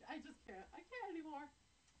 I just can't. I can't anymore.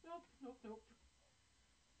 Nope.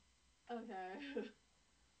 Okay.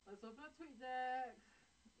 Let's open a tweet deck.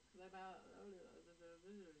 Cause I'm out.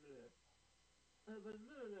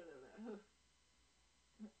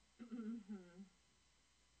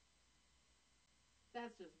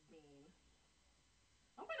 That's just mean.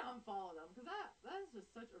 I'm gonna unfollow them because that is just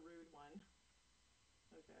such a rude one.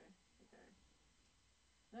 Okay.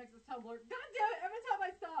 Next is Tumblr. God damn it! Every time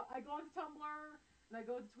I stop, I go into Tumblr and I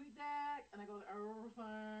go to TweetDeck and I go to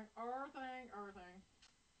everything.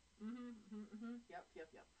 Yep.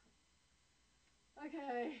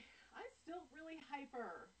 Okay. I'm still really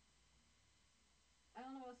hyper. I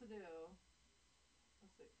don't know what to do.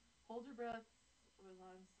 Let's see. Hold your breath as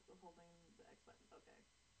I'm holding the X button. Okay.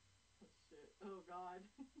 Oh, shit. Oh, God.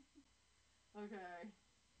 Okay.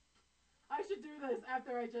 I should do this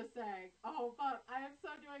after I just sang. Oh, fuck. I am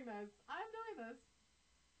so doing this. I'm doing this.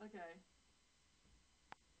 Okay.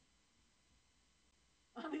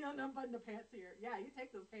 On the unbutton the pants here. Yeah, you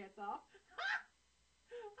take those pants off.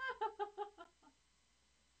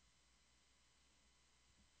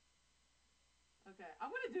 Okay, I'm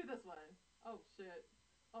gonna do this one. Oh, shit.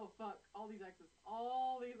 Oh, fuck. All these X's.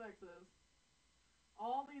 All these X's.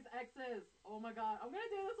 All these X's. Oh, my God. I'm gonna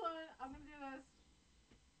do this one. I'm gonna do this.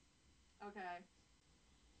 Okay.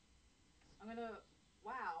 I'm gonna.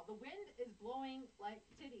 Wow, the wind is blowing like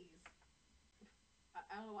titties. I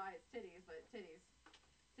don't know why it's titties, but titties.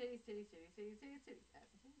 Titties, titties, titties, titties, titties, titties. Ass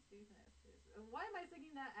and titties, titties, and ass titties. Why am I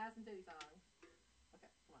singing that ass and titty song? Okay,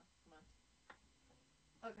 come on, come on.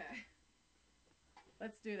 Okay.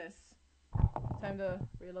 Let's do this. Time to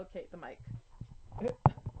relocate the mic.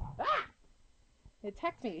 Ah! It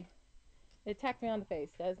attacked me. It attacked me on the face.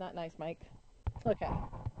 That is not nice, Mike. Okay.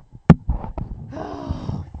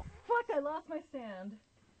 Oh, fuck, I lost my stand.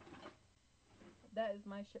 That is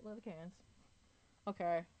my shitload of cans.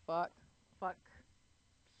 Okay, fuck. Fuck.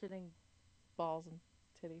 Shitting balls and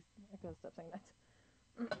titties. I gotta stop saying that.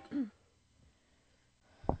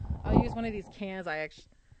 I'll use one of these cans I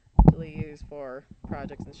actually use for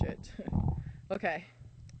projects and shit. Okay.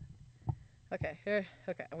 Okay, here.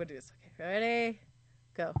 Okay, I'm gonna do this. Okay, ready?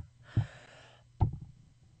 Go.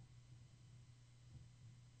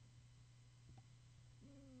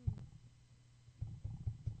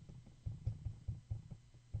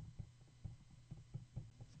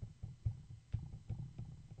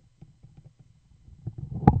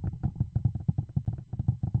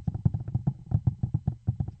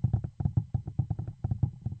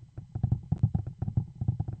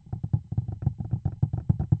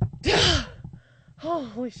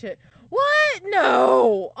 Holy shit. What?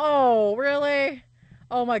 No! Oh, really?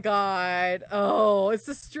 Oh my god. Oh, it's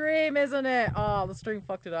the stream, isn't it? Oh, the stream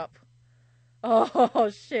fucked it up.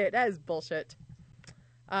 Oh, shit. That is bullshit.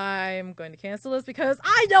 I'm going to cancel this because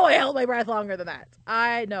I know I held my breath longer than that.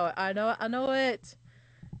 I know it. I know it. I know it.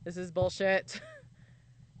 This is bullshit.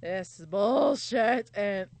 This is bullshit.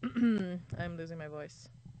 And I'm losing my voice.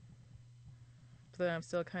 But I'm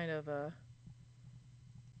still kind of,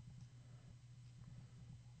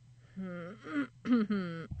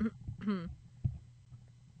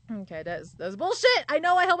 Okay, that's bullshit. I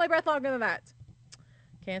know I held my breath longer than that.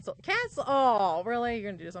 Cancel. Cancel. Oh, really? You're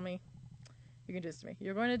gonna do this on me? You're gonna do this to me.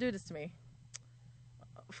 You're going to do this to me.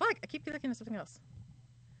 Fuck, I keep clicking to something else.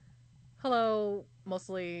 Hello,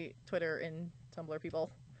 mostly Twitter and Tumblr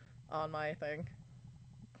people on my thing.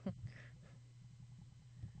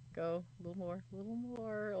 Go a little more, a little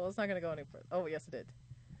more. Well, it's not gonna go any further. Oh, yes, it did.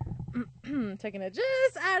 Taking it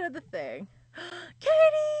just out of the thing.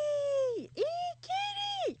 Katie!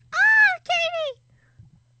 Katie! Ah,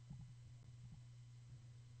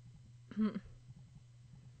 Katie!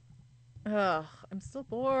 Ugh, I'm still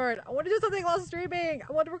bored. I want to do something while streaming.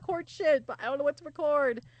 I want to record shit, but I don't know what to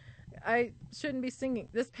record. I shouldn't be singing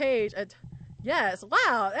this page. Yes,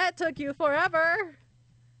 wow, that took you forever.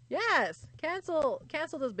 Yes, cancel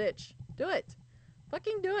this bitch. Do it.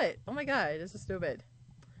 Fucking do it. Oh my god, this is stupid.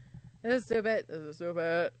 This is stupid. This is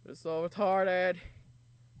stupid. It's so retarded.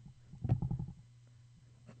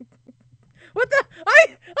 What the?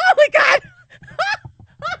 Oh my god!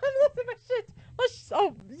 I'm losing my shit.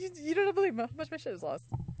 Oh, you don't believe how much my shit is lost.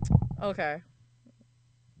 Okay.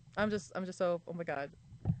 I'm just so, oh my god.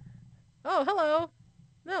 Oh, hello.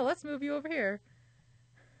 No, let's move you over here.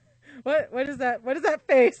 What is that? What is that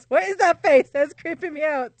face? What is that face? That's creeping me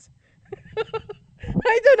out.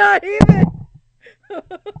 I do not even.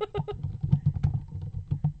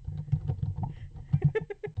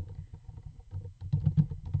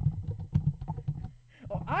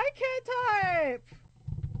 Oh, I can't type.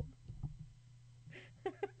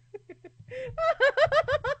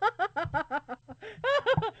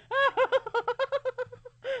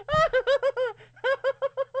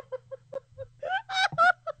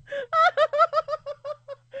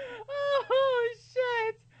 Oh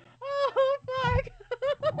shit! Oh fuck!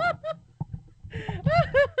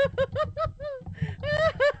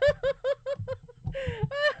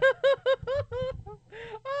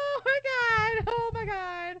 Oh my god! Oh my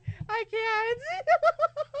god! I can't!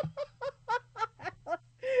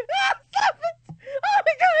 Stop it! Oh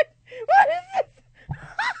my god! What is this?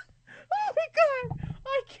 Oh my god! I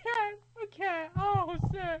can't! I can't! Oh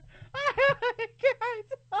shit! I can't!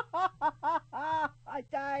 I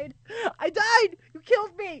died! I died! You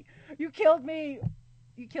killed me! You killed me!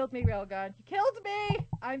 You killed me, Railgun. You killed me.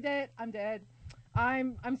 I'm dead. I'm dead.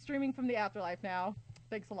 I'm streaming from the afterlife now.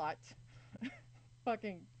 Thanks a lot.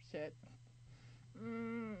 Fucking shit.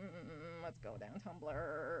 Let's go down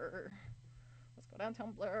Tumblr. Let's go down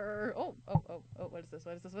Tumblr. Oh. What is this?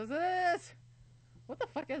 What is this? What is this? What the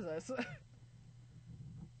fuck is this?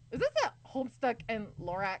 Is this a Homestuck and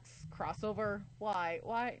Lorax crossover? Why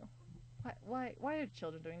are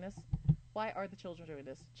children doing this? Why are the children doing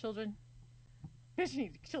this? Children? Bitch, you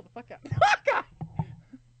need to chill the fuck out. Oh, God!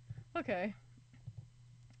 Okay.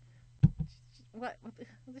 What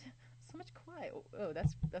so much quiet. Oh,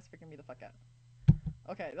 that's freaking me the fuck out.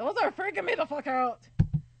 Okay, those are freaking me the fuck out.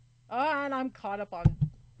 Oh, and I'm caught up on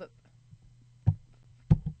the...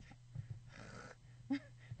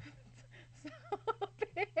 Stop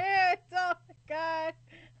it! Oh my God!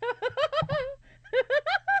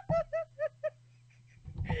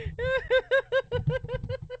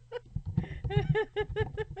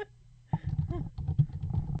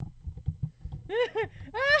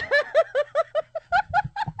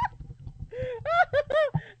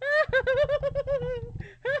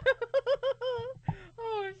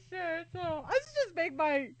 Oh shit! Oh, I should just make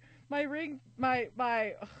my ring my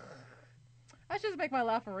I should just make my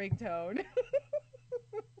laugh a ringtone.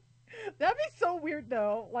 That'd be so weird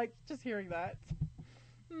though, like just hearing that.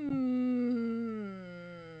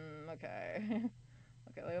 Okay.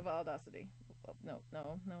 Okay, level audacity. Oh, no.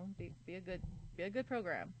 Be a good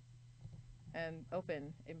program. And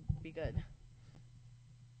open and be good.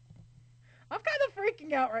 I'm kind of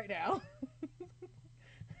freaking out right now.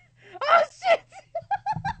 Oh shit!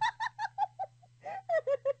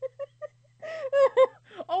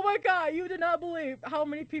 Oh my God, you do not believe how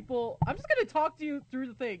many people. I'm just gonna talk to you through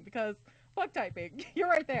the thing because fuck typing. You're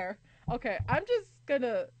right there. Okay, I'm just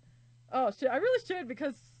gonna. Oh shit, I really should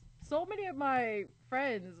because so many of my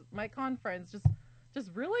friends, my con friends,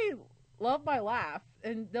 just really love my laugh,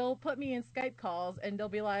 and they'll put me in Skype calls, and they'll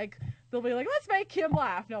be like, let's make him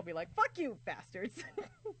laugh, and I'll be like, fuck you, bastards.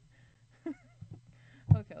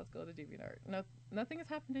 Okay, let's go to DeviantArt. No, nothing has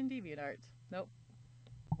happened in DeviantArt. Nope,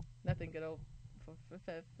 nothing. Good old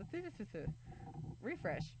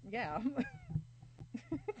refresh. Yeah.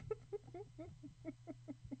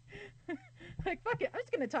 Like fuck it, I'm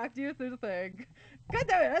just gonna talk to you through the thing. God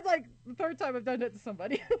damn it, that's like the third time I've done it to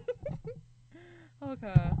somebody.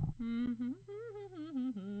 Okay.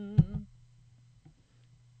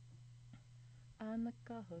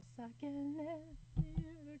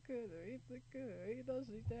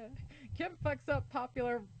 Kim fucks up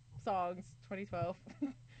popular songs 2012.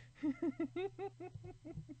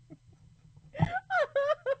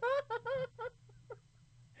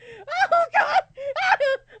 Oh God!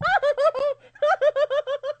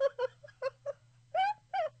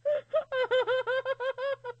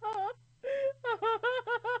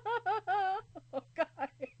 Oh God!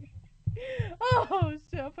 Oh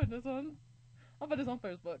shit! I'll put this on. I'll put this on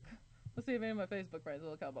Facebook. Let's see if any of my Facebook friends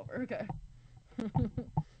will come over. Okay.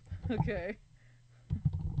 Okay.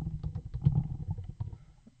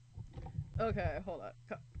 Okay. Hold on.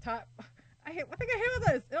 Top. I think I hate with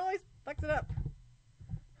this. It always fucks it up.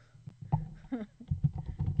 Get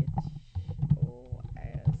your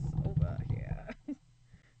ass over here.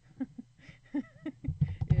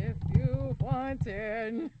 If you want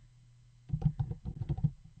in.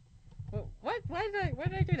 What? Why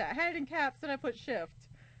did I do that? I had it in caps, then I put shift.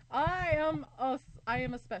 I am a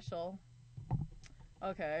special.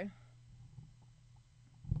 Okay.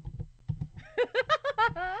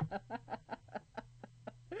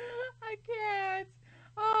 I can't.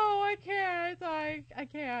 Oh, I can't. I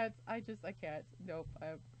can't. I can't. Nope.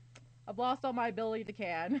 I've lost all my ability to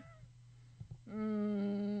can.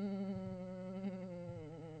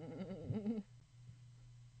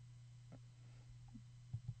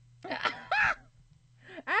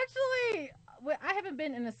 Actually, I haven't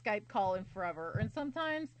been in a Skype call in forever, and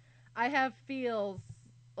sometimes I have feels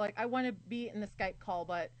like I want to be in the Skype call,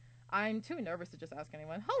 but I'm too nervous to just ask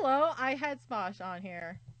anyone. Hello, I had Smosh on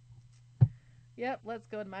here. Yep, let's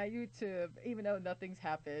go to my YouTube, even though nothing's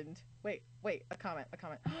happened. Wait, a comment.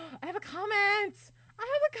 I have a comment!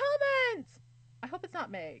 I hope it's not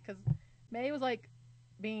May, because May was like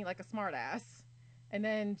being like a smartass, and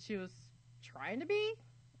then she was trying to be,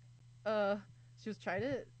 she was trying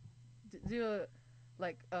to do a,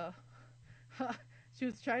 like, she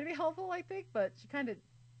was trying to be helpful, I think, but she kind of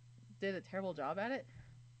did a terrible job at it.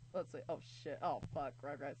 Let's see. Oh shit. Oh fuck.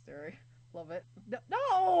 Rugrats theory. Love it.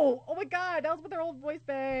 No! Oh my God! That was with their old voice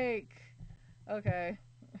bank. Okay.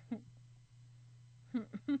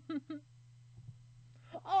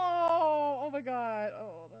 Oh my God.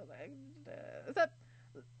 Oh, is that?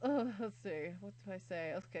 let's see. What do I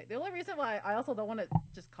say? Okay. The only reason why I also don't want to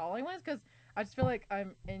just call anyone is because I just feel like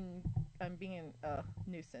I'm being a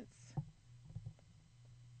nuisance.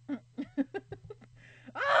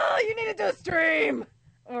 Oh, you need to do a stream!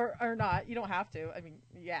 Or not. You don't have to. I mean,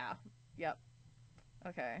 yeah. Yep.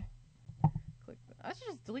 Okay. Click. I should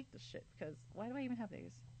just delete this shit because why do I even have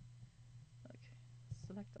these? Okay.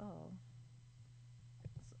 Select all.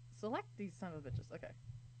 Select these son of bitches. Okay.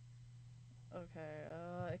 Okay.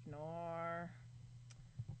 Ignore.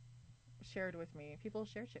 Shared with me. People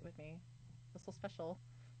share shit with me. That's so special.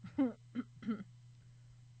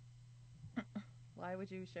 Why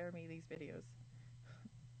would you share me these videos?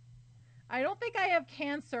 I don't think I have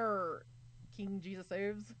cancer. King Jesus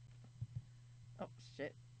saves. Oh,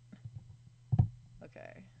 shit.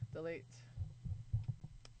 Okay. Delete.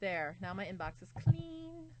 There. Now my inbox is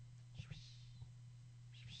clean.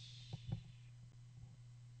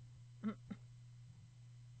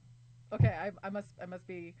 Okay, I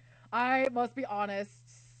must be honest.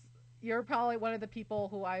 You're probably one of the people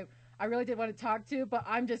who I really did want to talk to, but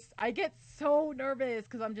I get so nervous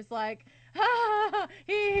because I'm just like, I'm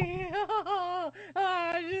gonna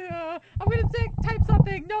type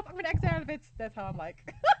something. Nope, I'm gonna exit out of it. That's how I'm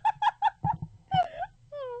like.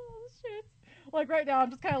 Oh shit! Like right now, I'm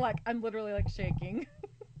just kind of like I'm literally like shaking.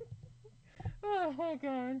 Oh my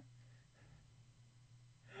god.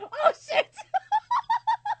 Oh shit!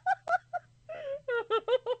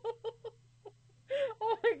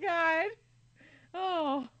 Oh my god.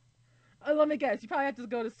 Oh. Let me guess. You probably have to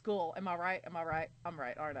go to school. Am I right? Am I right? I'm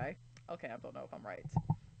right, aren't I? Okay, I don't know if I'm right.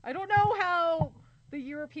 I don't know how the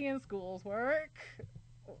European schools work.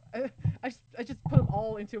 I just put them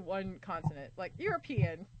all into one consonant. Like,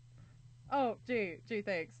 European. Oh, gee,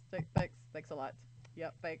 thanks. Thanks a lot.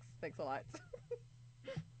 Yep, thanks a lot.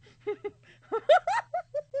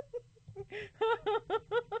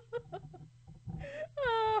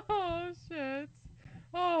 Oh, shit.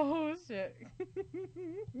 Oh, shit.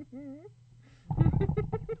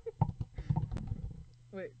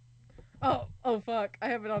 Wait. Oh, fuck. I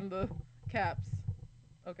have it on the caps.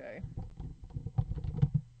 Okay.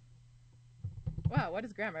 Wow, what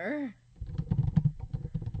is grammar?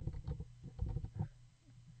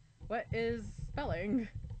 What is spelling?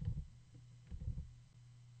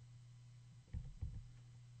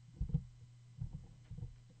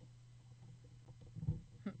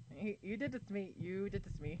 You did this to me. You did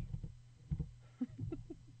this to me.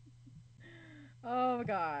 Oh my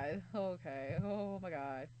god. Okay. Oh my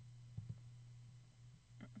god.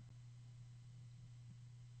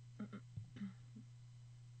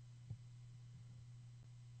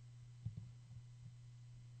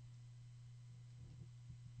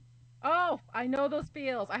 Oh, I know those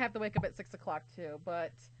feels. I have to wake up at 6 o'clock too,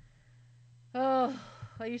 but oh,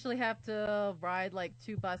 I usually have to ride like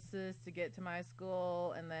 2 buses to get to my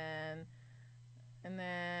school, and then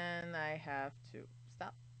I have to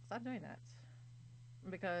stop doing that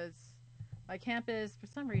because my campus, for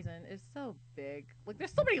some reason, is so big. Like,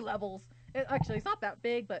 there's so many levels. Actually, it's not that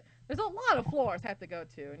big, but there's a lot of floors I have to go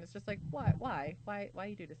to, and it's just like, why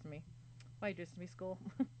you do this to me? Why you do this to me, school?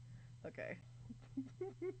 Okay.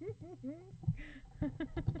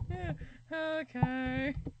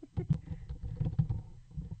 Okay.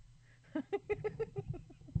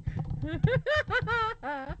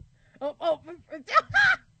 Oh.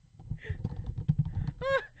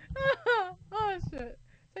 Oh shit.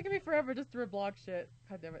 It's taking me forever just to reblock shit.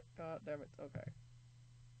 God damn it. Okay.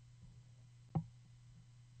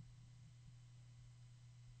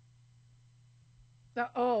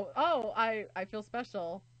 I feel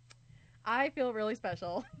special. I feel really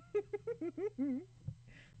special.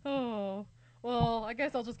 Oh, well, I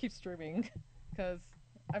guess I'll just keep streaming because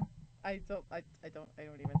I'm I don't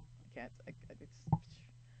even I can't it's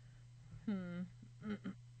hmm.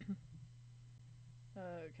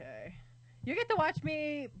 Okay. You get to watch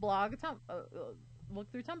me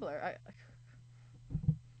look through Tumblr. I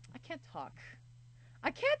can't talk.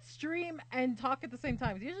 I can't stream and talk at the same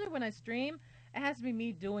time. Usually when I stream, it has to be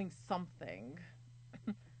me doing something.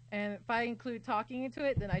 And if I include talking into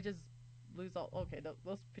it, then I just lose all. Okay,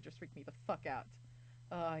 those pictures freak me the fuck out.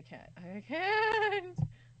 Oh, I can't. I can't.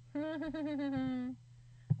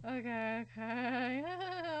 Okay.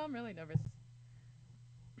 I'm really nervous.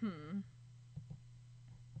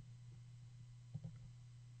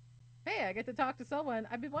 Hey, I get to talk to someone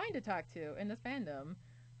I've been wanting to talk to in this fandom.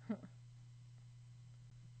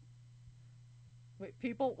 Wait,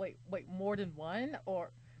 more than one?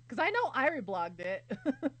 Or, because I know I reblogged it.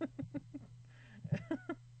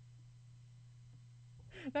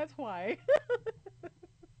 That's why.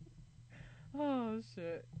 Oh,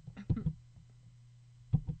 shit.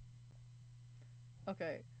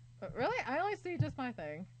 Okay. Really? I only see just my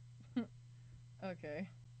thing. Okay.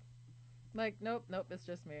 Like, nope, nope, it's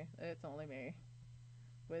just me. It's only me.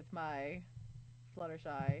 With my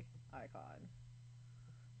Fluttershy icon.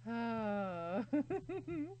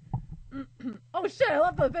 Oh shit, I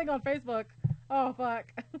left the thing on Facebook. Oh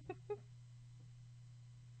fuck.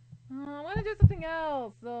 I want to do something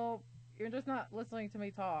else, so you're just not listening to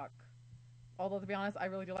me talk. Although, to be honest, I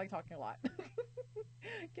really do like talking a lot.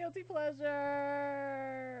 Guilty pleasure.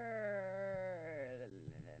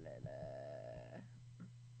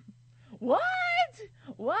 What?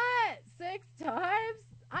 What? 6 times?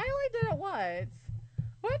 I only did it once.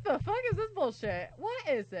 What the fuck is this bullshit? What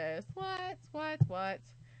is this? What? What?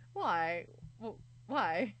 Why?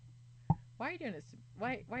 Why? Why are you doing this?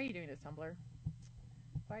 Why are you doing this, Tumblr?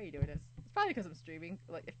 Why are you doing this? It's probably because I'm streaming.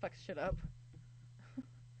 Like, it fucks shit up.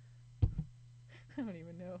 I don't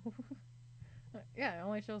even know. Yeah, it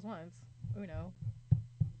only shows once. Uno.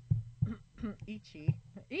 Ichi.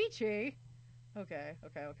 Ichi? Okay.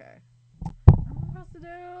 What else to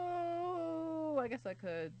do? I guess I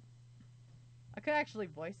could actually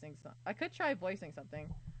voicing some. I could try voicing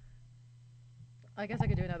something. I guess I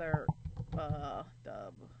could do another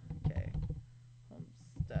dub. Okay.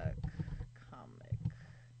 Homestuck comic.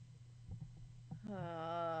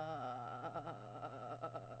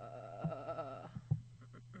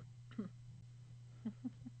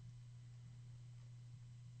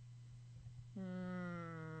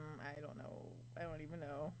 I don't know. I don't even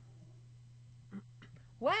know.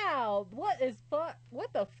 Wow, what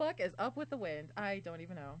the fuck is up with the wind? I don't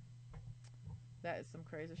even know. That is some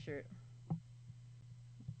crazy shit.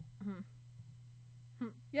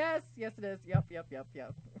 Yes, yes it is. Yep.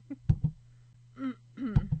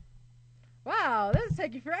 Wow, this is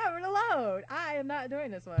taking forever to load. I am not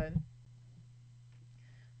doing this one.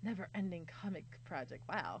 Never ending comic project.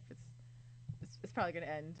 Wow, it's probably gonna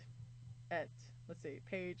end at, let's see,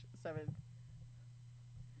 page 7.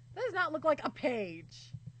 That does not look like a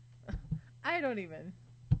page. I don't even.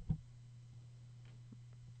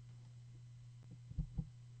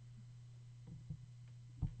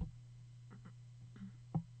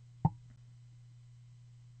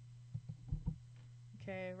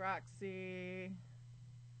 Okay, Roxy.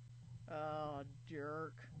 Oh,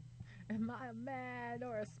 jerk. Am I a man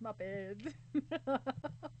or a smuppet?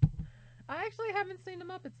 I actually haven't seen the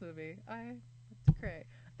Muppets movie. That's great.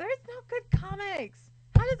 There's no good comics.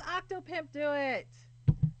 How does Octopimp do it?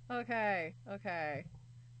 Okay. Uh,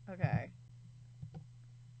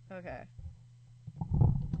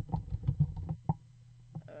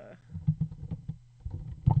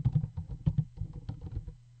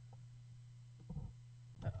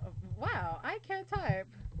 wow, I can't type.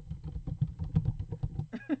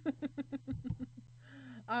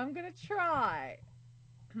 I'm gonna try.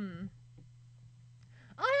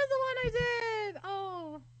 Oh, here's the one I did.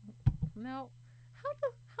 Oh, no.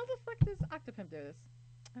 How the fuck does Octopimp do this?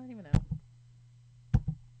 I don't even know.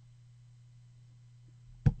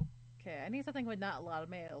 Okay, I need something with not a lot of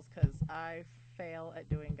males because I fail at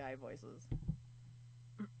doing guy voices.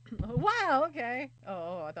 Wow. Okay.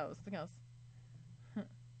 Oh, I thought it was something else.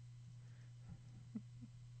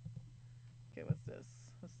 Okay, what's this?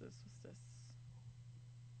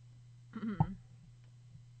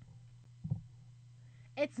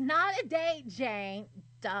 It's not a date, Jane.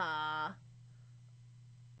 Duh.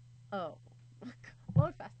 Oh.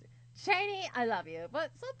 Load faster. Cheney, I love you,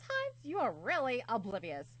 but sometimes you are really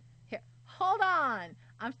oblivious. Here, hold on.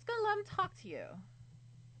 I'm just gonna let him talk to you.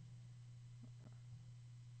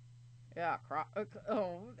 Yeah,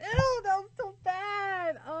 oh, ew, that was so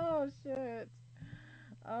bad. Oh, shit.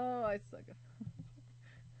 Oh, I suck.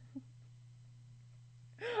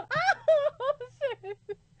 Oh, shit.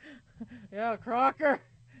 Yeah, Crocker.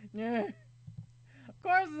 Yeah. Of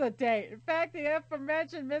course it's a date. In fact, the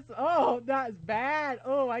aforementioned Miss. Oh, that is bad.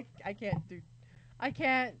 Oh, I can't do. I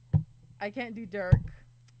can't. I can't do Dirk.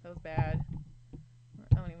 That was bad.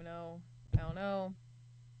 I don't even know. I don't know.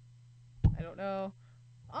 I don't know.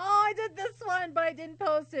 Oh, I did this one, but I didn't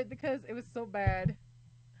post it because it was so bad.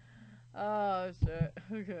 Oh, shit.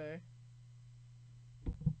 Okay.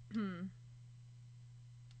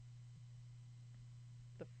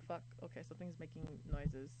 The fuck? Okay, something's making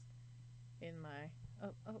noises in my.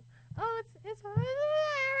 It's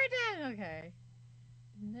Aridin. Okay.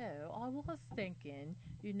 No, I was thinking,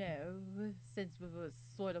 since we were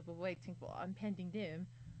sort of waiting for impending doom,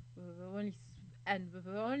 we were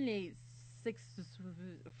only 6.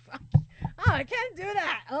 Fuck. Oh, I can't do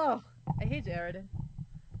that. Oh, I hate you, Aridin.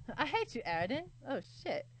 I hate you, Aridin. Oh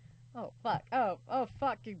shit. Oh fuck. Oh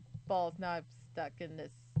fucking balls. Now I'm stuck in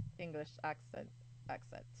this English accent.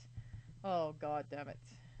 Oh god damn it.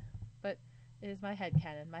 But it is my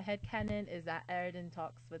headcanon. My headcanon is that Aridin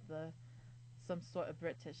talks with some sort of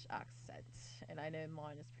British accent, and I know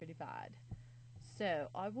mine is pretty bad. So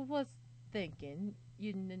I was thinking,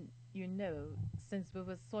 you know, since we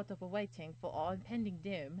were sort of waiting for our impending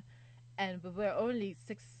doom, and we were only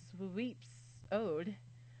 6 weeks old,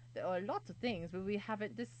 there are lots of things we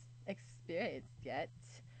haven't experienced yet,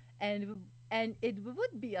 and and it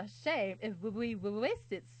would be a shame if we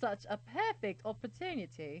wasted such a perfect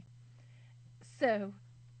opportunity. So,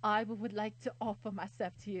 I would like to offer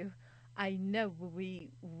myself to you. I know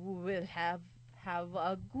we will have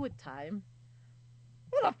a good time.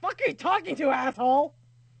 Who the fuck are you talking to, asshole?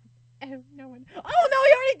 Oh, no one. Oh no,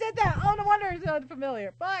 he already did that. Oh, no wonder it's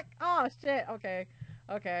unfamiliar. Fuck. Oh shit. Okay.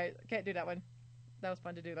 Okay. Can't do that one. That was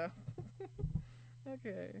fun to do though.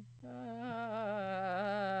 Okay.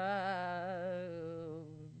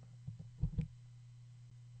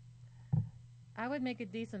 I would make a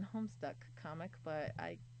decent Homestuck comic, but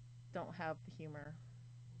I don't have the humor.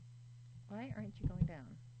 Why aren't you going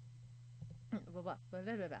down? Blah, blah, blah,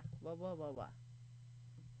 blah, blah, blah, blah, blah, blah.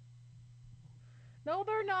 No,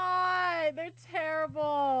 they're not. They're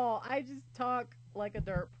terrible. I just talk like a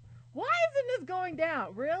derp. Why isn't this going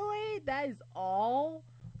down? Really? That is all?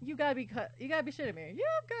 You gotta be You gotta be shitting me.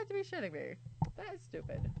 You've got to be shitting me. That is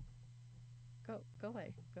stupid. Go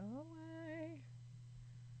away. Go away.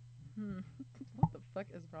 What the fuck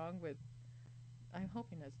is wrong with? I'm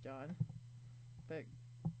hoping that's John. But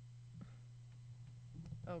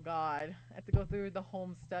oh god, I have to go through the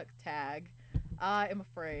Homestuck tag. I am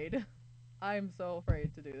afraid. I'm so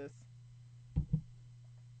afraid to do this.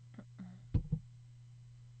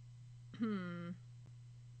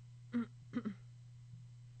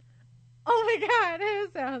 Oh my god,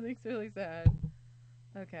 it sounds really sad.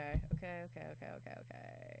 Okay.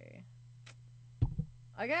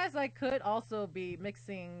 I guess I could also be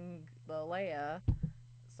mixing the Leia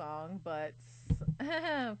song, but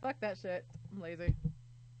fuck that shit. I'm lazy.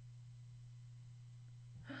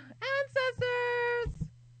 Ancestors!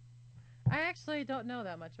 I actually don't know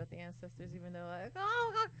that much about the ancestors, even though like,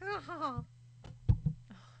 oh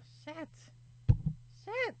shit.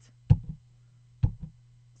 Shit.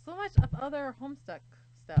 So much of other Homestuck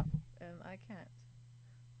stuff, and I can't.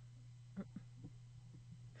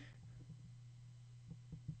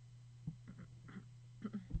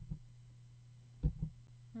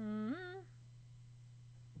 Mm-hmm.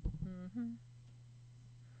 Mm-hmm.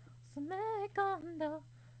 詰め込んだ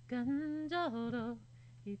感情を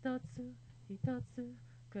一つ一つ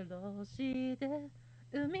殺して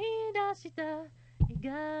生み出した笑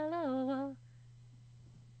顔を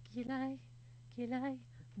嫌い嫌い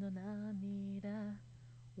の涙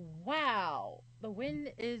Wow! The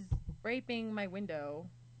wind is raping my window.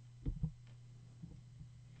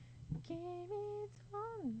 君と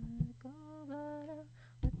の心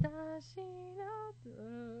私の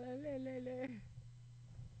レレレ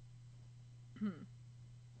oh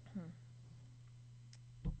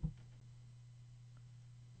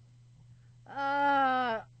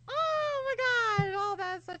my god! Oh,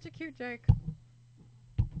 that's such a cute joke.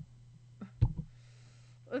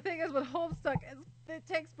 The thing is with Homestuck, it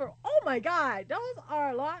takes for. Oh my god! Those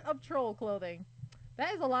are a lot of troll clothing.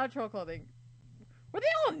 That is a lot of troll clothing. Were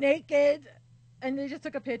they all naked? And they just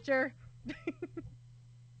took a picture?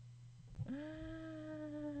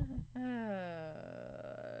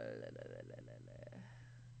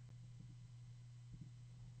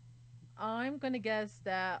 I'm gonna guess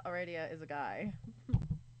that Aurelia is a guy.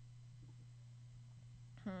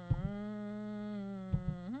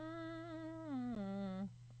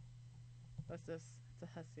 What's this? It's a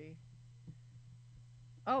hussy.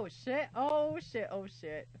 Oh shit! Oh shit! Oh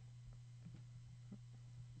shit!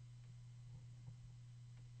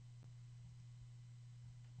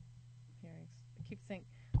 Hearing. I keep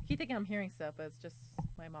thinking I'm hearing stuff, but it's just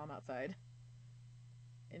my mom outside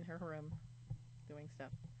in her room doing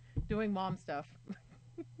stuff, doing mom stuff.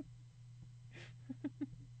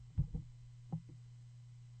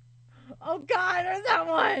 Oh god, there's that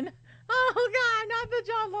one! Oh god, not that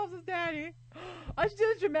John loves his daddy. I should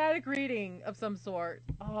do a dramatic reading of some sort.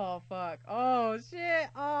 Oh fuck. Oh shit.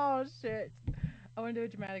 Oh shit. I want to do a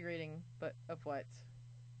dramatic reading, but of what?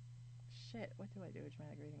 Shit, what do I do a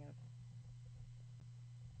dramatic reading of?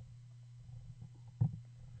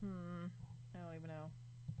 I don't even know.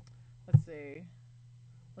 Let's see.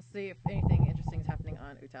 Let's see if anything interesting is happening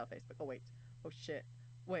on Utal Facebook. Oh wait. Oh shit.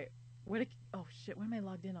 Wait. Oh shit. What am I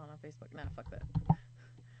logged in on Facebook? Nah, fuck that.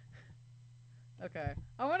 Okay.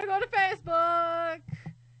 I want to go to Facebook.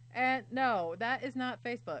 And no, that is not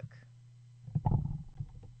Facebook.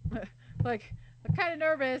 Like I'm kind of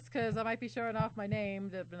nervous because I might be showing off my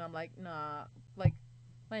name, and I'm like, nah, like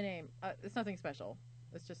my name. It's nothing special.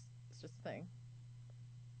 It's just a thing.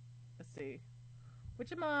 Let's see.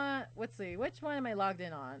 Which am I? Let's see. Which one am I logged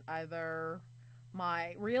in on? Either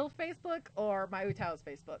my real Facebook or my Utao's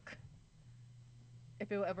Facebook.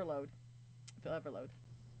 If it will ever load. If it'll ever load.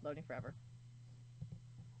 Loading forever.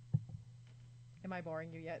 Am I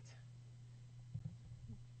boring you yet?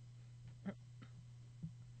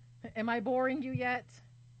 Am I boring you yet?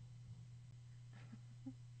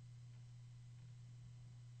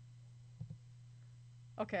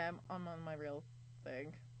 Okay, I'm on my real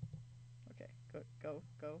thing. Okay, go.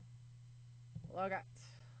 Log out.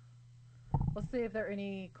 Let's see if there are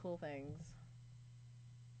any cool things.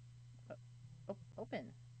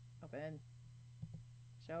 Open.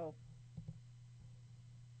 Show.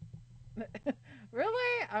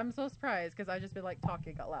 Really? I'm so surprised because I just been like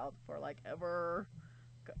talking out loud for like ever.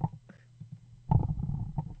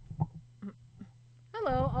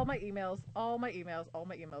 Hello, all my emails.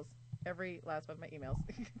 Every last one of my emails.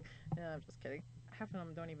 Yeah, I'm just kidding. Half of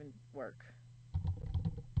them don't even work.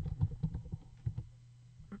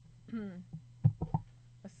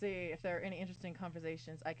 Let's see if there are any interesting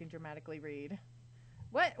conversations I can dramatically read.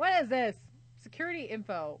 What is this? Security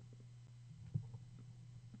info.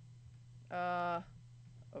 Oh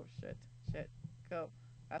shit. Go.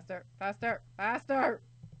 Faster.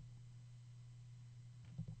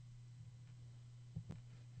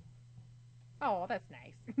 Oh, that's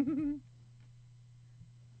nice.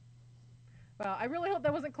 Well, I really hope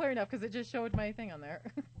that wasn't clear enough because it just showed my thing on there.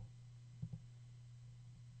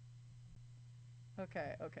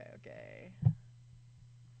 Okay.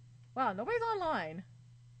 Wow, nobody's online.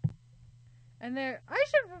 And why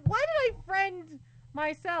did I friend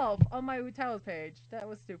myself on my Utao's page? That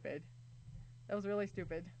was stupid. That was really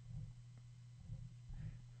stupid.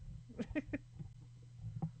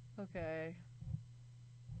 Okay.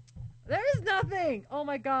 There is nothing! Oh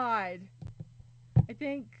my god. I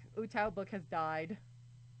think Utao book has died.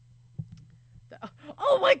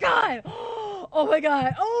 Oh my god! Oh my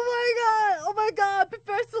god!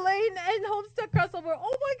 Professor Lane and Homestuck crossover!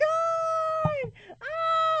 Oh my god!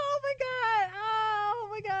 Oh my god! Oh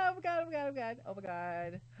my god!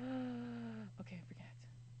 Okay, I forget.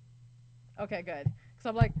 Okay, good. Because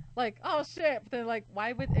I'm like, oh shit! But then like,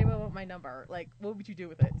 why would anyone want my number? Like, what would you do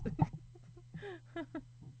with it?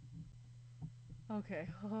 Okay.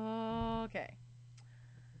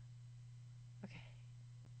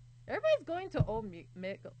 Everybody's going to Omega.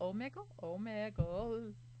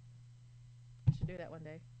 I should do that one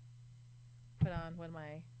day. Put on one of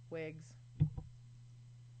my wigs.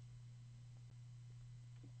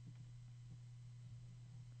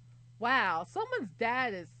 Wow, someone's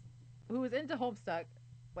dad who is into Homestuck.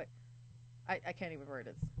 Wait, I can't even word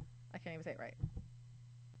it. I can't even say it right.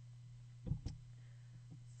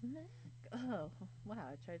 Oh, wow,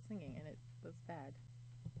 I tried singing and it was bad.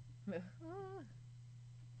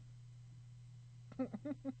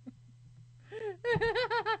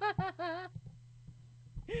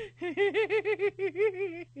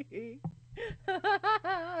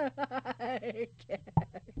 I can't.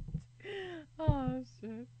 Oh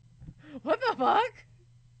shit. What the fuck?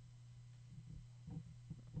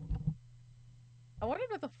 I wonder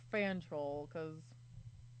if it's a fan troll, cause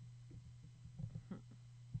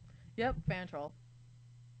yep, fan troll.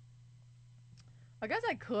 I guess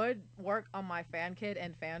I could work on my fan kid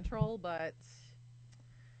and fan troll, but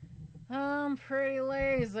I'm pretty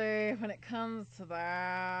lazy when it comes to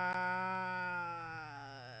that.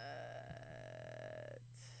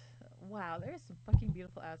 Wow, there's some fucking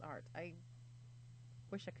beautiful ass art. I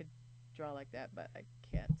wish I could draw like that, but I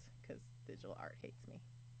can't because digital art hates me.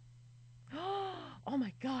 Oh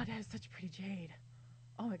my god, that is such pretty jade.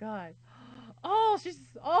 Oh my god. Oh, she's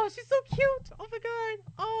so cute. Oh my god.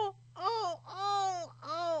 Oh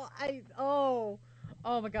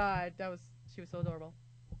my god. She was so adorable.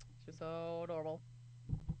 She was so adorable.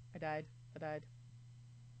 I died. I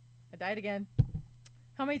died again.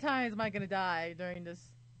 How many times am I gonna die during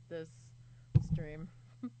this stream?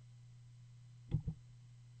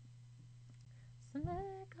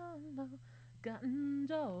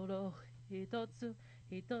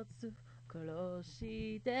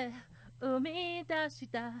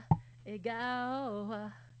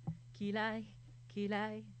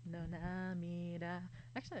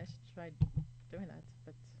 Actually, I should try doing that,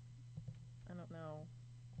 but I don't know.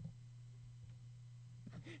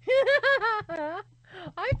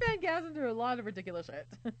 I fangasm through a lot of ridiculous shit.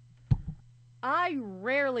 I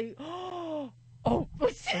rarely. Oh,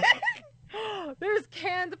 there's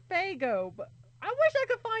canned Fago, but I wish I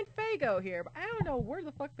could find Fago here, but I don't know where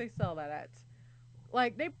the fuck they sell that at.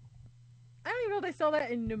 Like I don't even know if they sell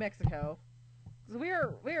that in New Mexico. Cause we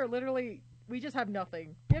are literally, we just have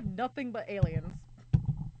nothing. We have nothing but aliens.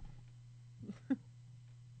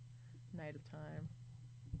 Night of time.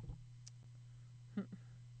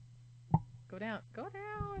 Go down. Go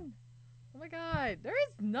down. Oh my god. There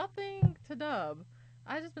is nothing to dub.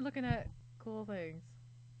 I've just been looking at cool things.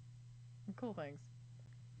 Cool things.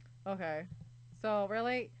 Okay. So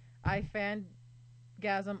really, I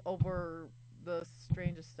fangasm over the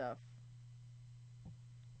strangest stuff.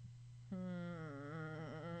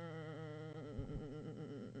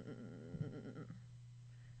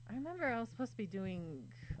 I remember I was supposed to be doing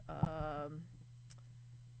fuck.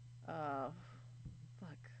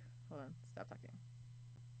 Hold on, stop talking.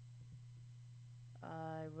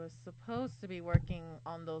 I was supposed to be working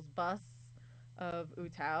on those busts of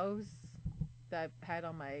Utaos that I had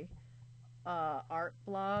on my art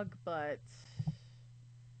blog, but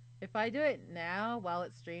if I do it now while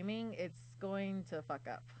it's streaming, it's going to fuck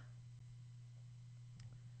up.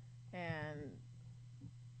 And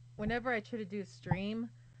whenever I try to do a stream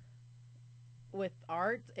with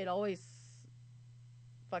art, it always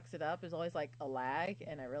fucks it up. There's always like a lag,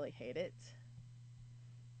 and I really hate it.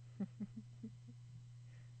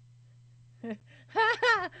 Oh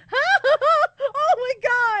my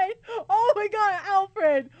god! Oh my god,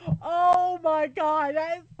 Alfred! Oh my god,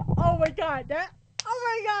 that is. Oh my god, that. Oh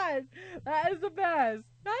my god, that is the best.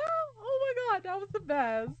 Oh my god, that was the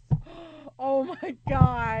best. Oh my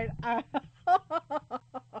god.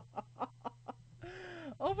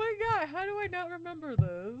 Oh my god, how do I not remember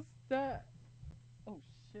this? That. Oh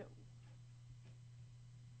shit.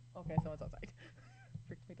 Okay, someone's outside.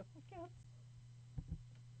 Freaked me the fuck out.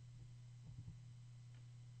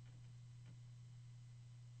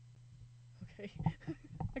 Okay.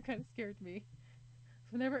 That kind of scared me.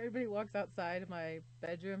 Whenever everybody walks outside of my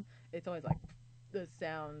bedroom, it's always like the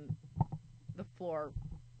sound, the floor,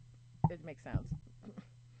 it makes sounds.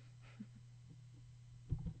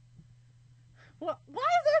 What? Why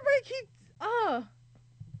does everybody keep?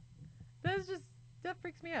 That's just, that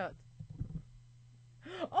freaks me out.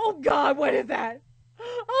 Oh God, what is that?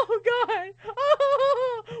 Oh God!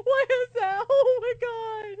 Oh, what is that? Oh my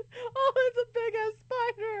God! Oh, it's a big ass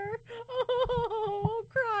spider! Oh,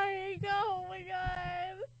 crying! Oh my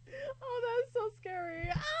God! Oh, that's so scary!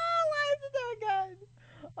 Oh, why is it that again?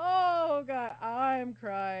 Oh God, I'm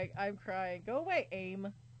crying! I'm crying! Go away,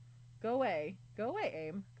 aim! Go away! Go away,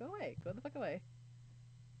 aim! Go away! Go the fuck away!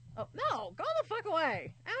 Oh no! Go the fuck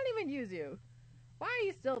away! I don't even use you. Why are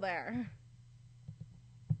you still there?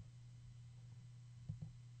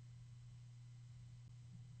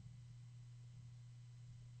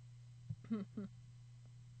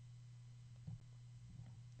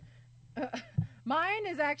 Mine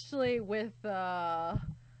is actually with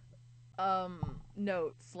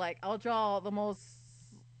notes. Like I'll draw the most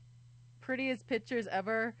prettiest pictures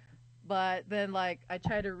ever, but then like I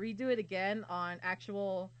try to redo it again on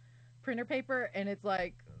actual printer paper and it's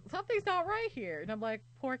like something's not right here. And I'm like,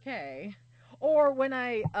 poor K. Or when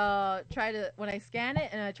I try to, when I scan it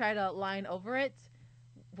and I try to line over it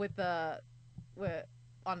with the with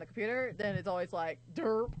on the computer, then it's always like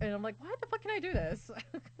derp and I'm like, why the fuck can I do this?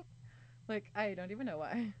 Like I don't even know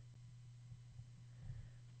why.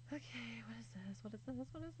 Okay, what is this? What is this?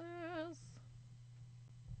 What is this?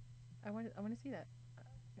 I want to see that.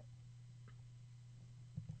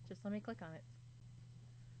 Just let me click on it.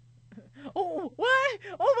 Oh, what?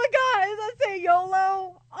 Oh my god, does that say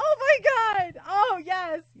YOLO? Oh my god! Oh,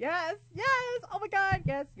 yes, yes, yes! Oh my god,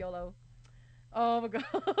 yes, YOLO. Oh my god.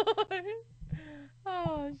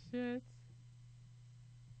 Oh, shit.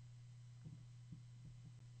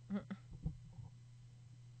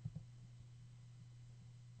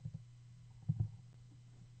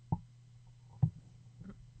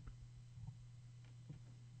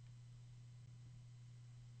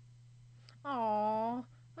 Aww.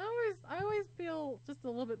 I always feel just a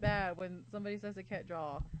little bit bad when somebody says they can't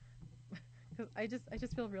draw. Cause I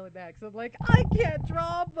just feel really bad. Cause I'm like, I can't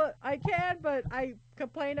draw, but I can, but I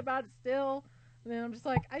complain about it still. And then I'm just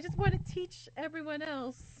like, I just want to teach everyone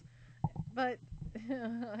else, but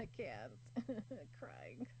I can't.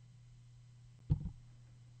 Crying.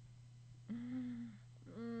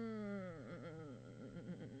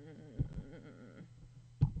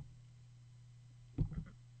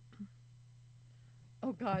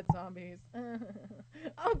 Oh God, zombies.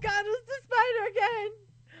 Oh God, it's the spider again.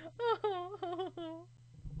 Oh.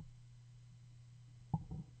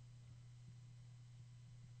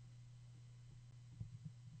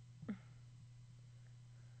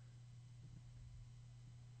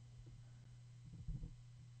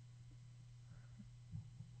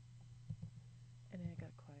 And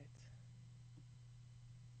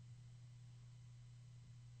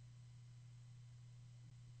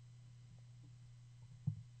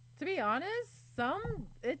To be honest,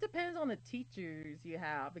 it depends on the teachers you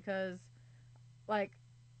have because like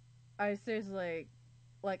I seriously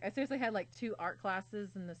I seriously had like two art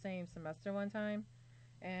classes in the same semester one time,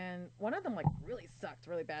 and one of them like really sucked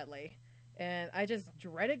really badly, and I just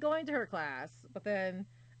dreaded going to her class. But then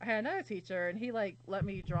I had another teacher, and he like let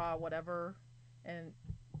me draw whatever, and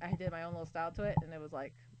I did my own little style to it, and it was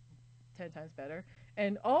like 10 times better.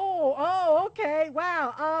 And okay,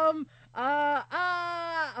 wow,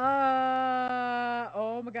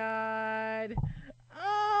 oh my god.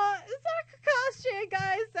 Sakakashi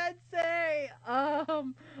guy sensei. I have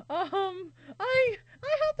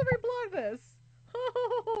to reblog this.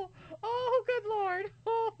 Good lord.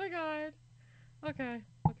 Oh my god. Okay,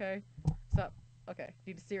 okay. Stop. Okay,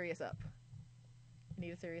 need to serious up.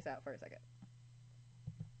 Need to serious out for a second.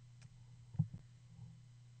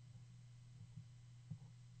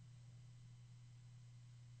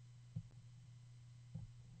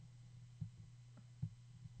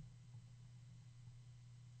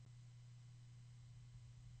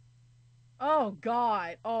 Oh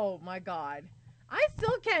god. Oh my god. I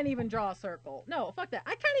still can't even draw a circle. No, fuck that.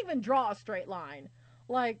 I can't even draw a straight line.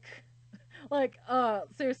 Like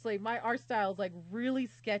seriously, my art style is like really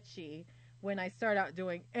sketchy when I start out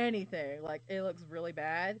doing anything. Like it looks really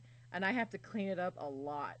bad and I have to clean it up a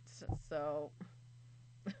lot. So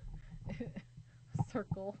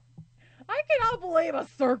circle. I cannot believe a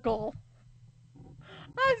circle.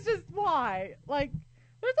 That's just why. Like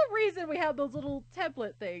there's a reason we have those little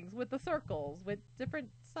template things with the circles with different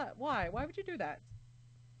stuff. Why? Why would you do that?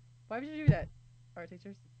 Why would you do that? Art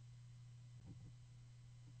teachers?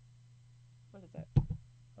 What is that?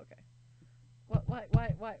 Okay. What?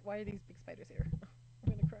 Why are these big spiders here?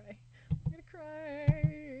 I'm gonna cry. I'm gonna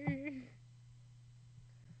cry.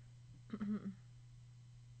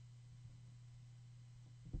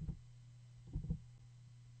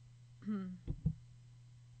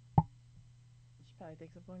 She probably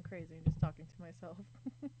thinks I'm going crazy and just talking to myself.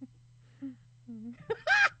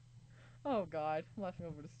 Oh god, I'm laughing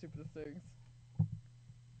over the stupidest things.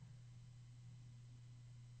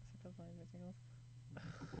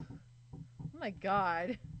 Oh my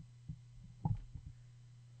god.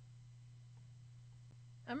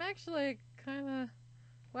 I'm actually kind of.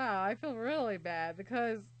 Wow, I feel really bad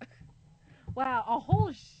because. Wow, a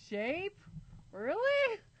whole shape?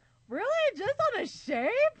 Really? Really? Just on a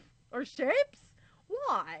shape? Or shapes?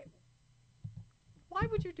 Why? Why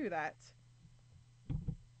would you do that?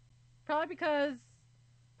 Probably because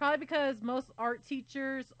probably because most art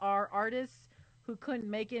teachers are artists who couldn't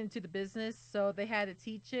make it into the business, so they had to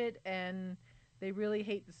teach it, and they really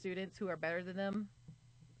hate the students who are better than them.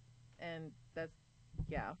 And that's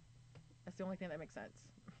yeah, that's the only thing that makes sense.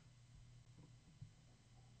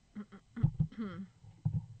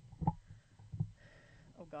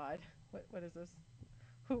 Oh God, what is this?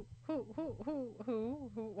 Who?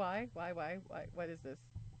 Why? What is this?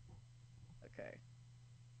 Okay.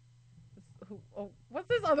 What's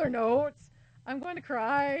this other note? I'm going to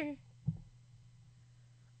cry.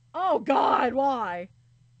 Oh God, why?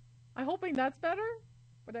 I'm hoping that's better.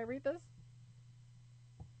 Would I read this?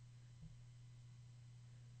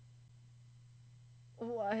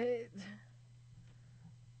 What?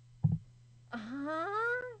 Huh?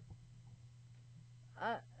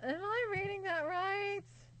 Am I reading that right?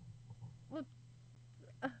 What?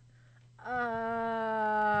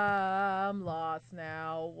 I'm lost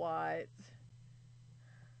now. What?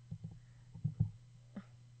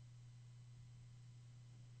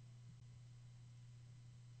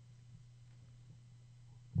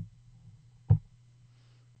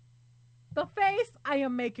 The face I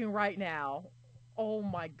am making right now. Oh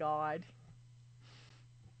my God.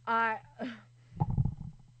 I.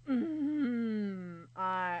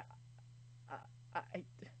 I. I.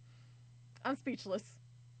 I'm speechless.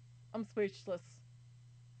 I'm speechless.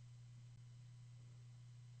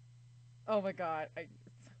 Oh my God.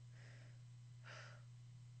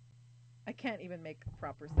 I can't even make a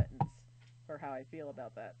proper sentence for how I feel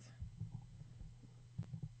about that.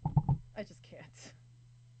 I just can't.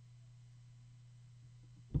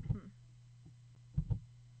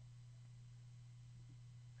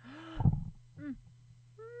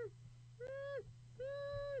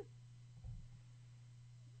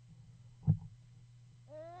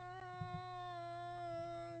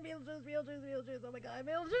 Beetlejuice. Oh my God,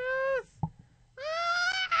 Beetlejuice!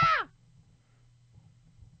 Ah!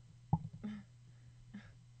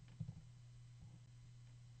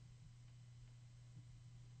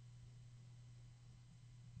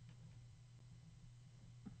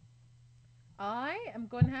 I am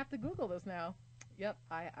going to have to Google this now. Yep,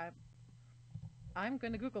 I'm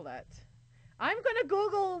going to Google that. I'm gonna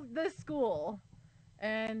Google this school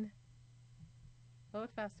and load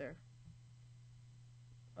faster.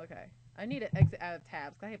 Okay. I need to exit out of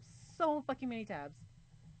tabs because I have so fucking many tabs.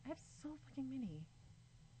 I have so fucking many.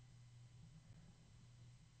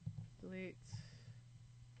 Delete.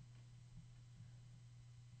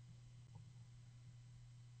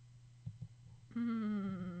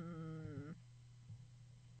 Hmm.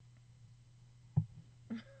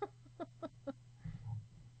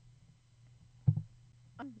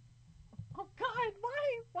 Oh God!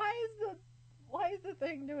 Why? Why is the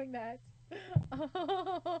thing doing that?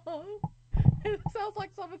 Oh, it sounds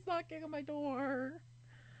like someone's knocking on my door.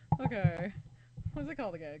 Okay. What's it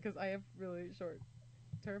called again? Because I have really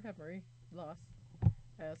short-term memory loss. I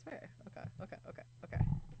swear. Okay. Okay. Okay. Okay.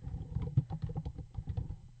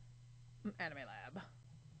 Anime lab.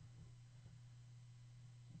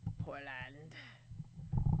 Poland.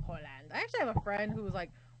 Poland. I actually have a friend who was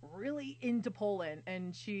like really into Poland,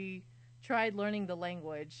 and she tried learning the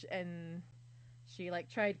language, and she like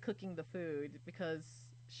tried cooking the food because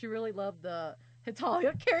she really loved the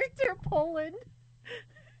Hitalia character Poland.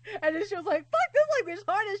 And then she was like, "Fuck, this language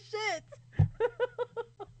hard as shit."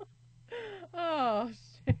 Oh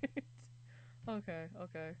shit. Okay,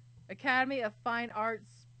 okay. Academy of Fine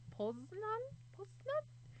Arts Poznan? Poznan?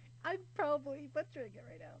 I'm probably butchering it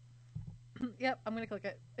right now. Yep, I'm gonna click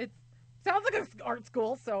it. It sounds like an art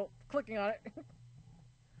school, so clicking on it.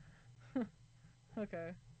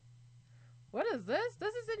 Okay. What is this?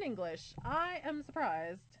 This is in English. I am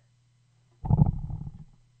surprised.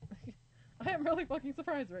 I am really fucking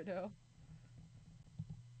surprised right now.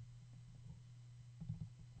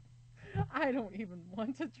 I don't even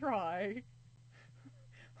want to try.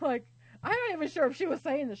 Like, I'm not even sure if she was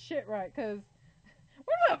saying the shit right, because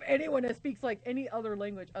we don't have anyone that speaks like any other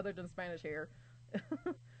language other than Spanish here.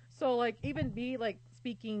 So like even me like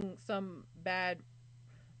speaking some bad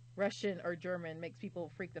Russian or German makes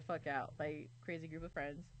people freak the fuck out. Like crazy group of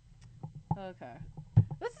friends. Okay.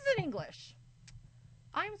 This is in English.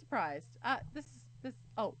 I'm surprised. This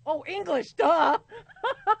oh English, duh.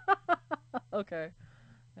 Okay.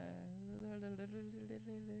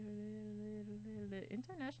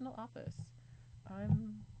 International office.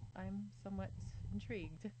 I'm somewhat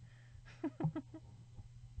intrigued.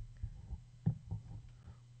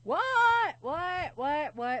 What? What?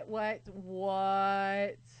 What? What? What?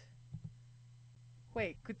 What?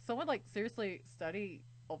 Wait, could someone like seriously study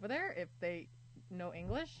over there if they know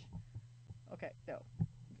English? Okay, no.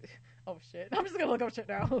 Oh shit. I'm just gonna look up shit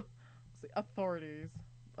now. Let's see. Authorities.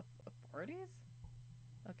 Authorities?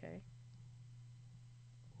 Okay.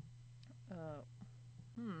 Uh,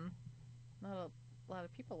 hmm. Not a lot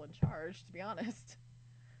of people in charge, to be honest.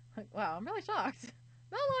 Like, wow, I'm really shocked.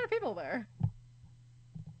 Not a lot of people there.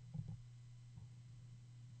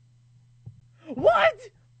 What?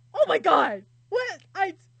 Oh my god! What?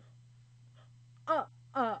 Oh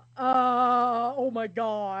my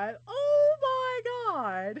god. Oh my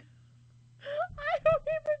god. I don't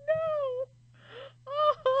even know.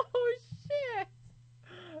 Oh shit.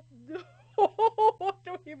 No, I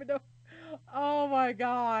don't even know. Oh my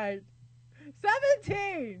god.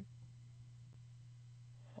 17!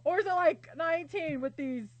 Or is it like 19 with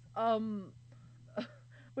these,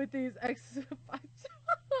 with these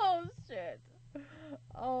oh shit.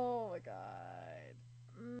 Oh my god.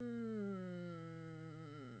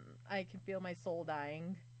 I can feel my soul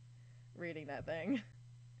dying reading that thing.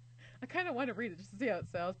 I kind of want to read it just to see how it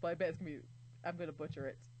sounds, but I bet it's gonna be. I'm gonna butcher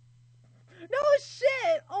it. No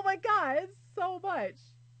shit! Oh my god, it's so much.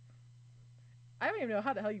 I don't even know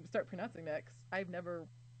how the hell you start pronouncing that. Cause I've never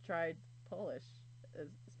tried Polish as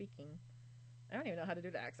speaking. I don't even know how to do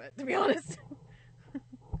the accent, to be honest.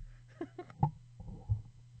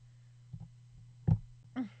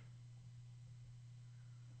 Let's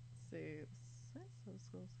see.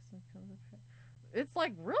 It's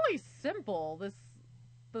like really simple.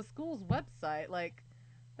 The school's website. Like,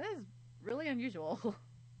 that is really unusual.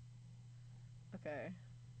 Okay.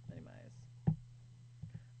 Minimize.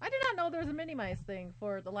 I did not know there was a minimize thing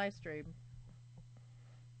for the live stream.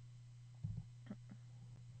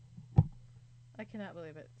 I cannot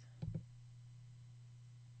believe it.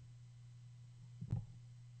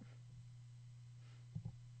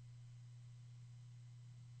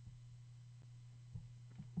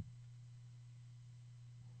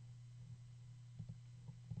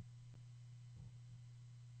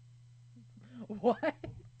 What?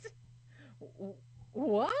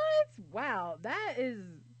 What? Wow, that is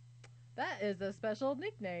a special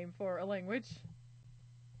nickname for a language.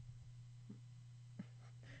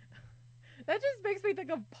 That just makes me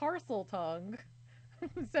think of parcel tongue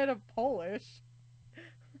instead of Polish.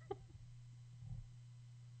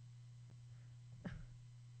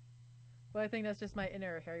 But I think that's just my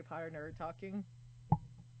inner Harry Potter nerd talking.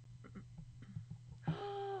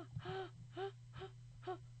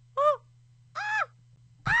 Oh, ah,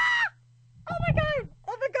 ah! Oh my god!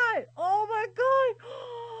 Oh my god! Oh my god!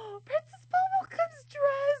 Princess Bubblegum's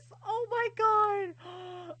dress! Oh my god!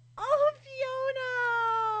 Oh,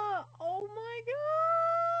 Fiona! Oh my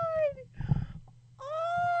god!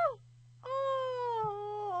 Oh!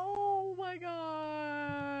 Oh! Oh my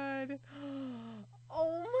god!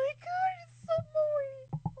 Oh my god! It's so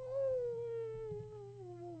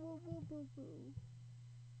moody!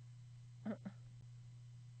 Oh.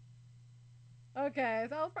 Okay,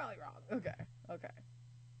 so I was probably wrong. Okay, okay.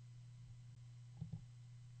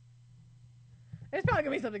 It's probably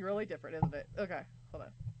gonna be something really different, isn't it? Okay, hold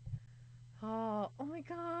on. Oh my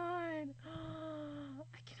god! I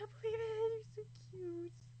cannot believe it. You're so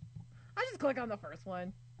cute. I just click on the first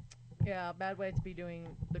one. Yeah, bad way to be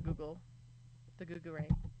doing the Google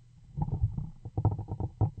ring.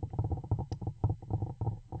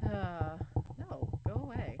 No, go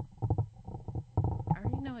away. I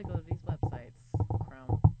already know I go to these websites.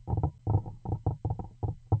 Chrome.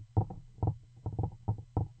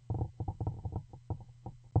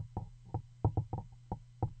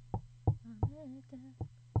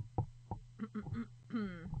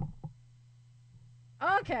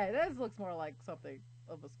 Okay, this looks more like something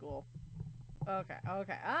of a school. Okay,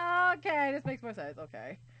 okay, okay, this makes more sense.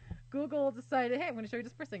 Okay. Google decided, hey, I'm going to show you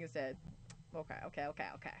this first thing instead. Okay, okay, okay,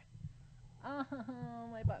 okay. Oh,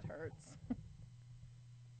 my butt hurts.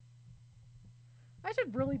 I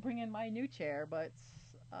should really bring in my new chair, but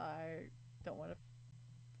I don't want to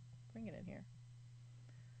bring it in here.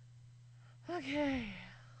 Okay.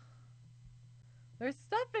 There's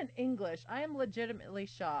stuff in English. I am legitimately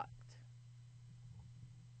shocked.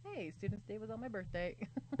 Hey, Students' Day was on my birthday.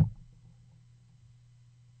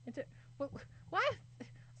 Inter- what?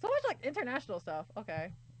 So much like international stuff.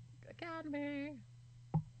 Okay. Academy.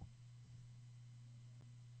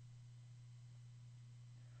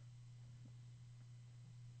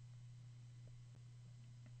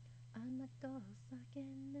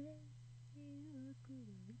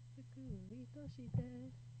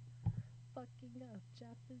 Fucking up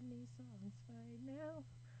Japanese songs right now.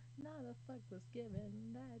 Not a fuck was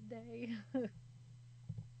given that day.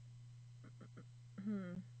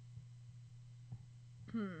 Hmm.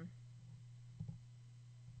 Hmm.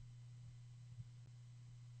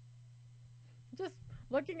 Just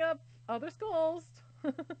looking up other schools.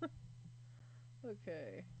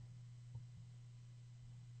 Okay.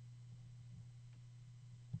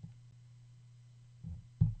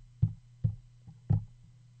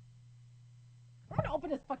 I'm gonna open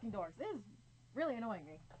this fucking door. This is really annoying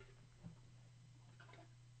me.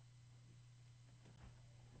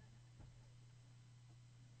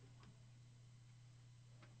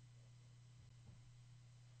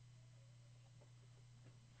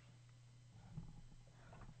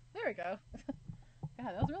 There we go. God,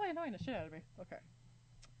 that was really annoying the shit out of me. Okay.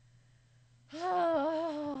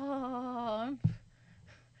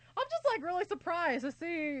 I'm just like really surprised to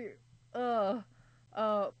see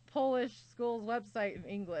Polish school's website in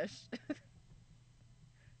English.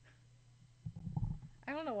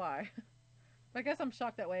 I don't know why. But I guess I'm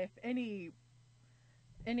shocked that way if any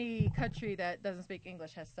country that doesn't speak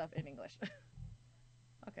English has stuff in English.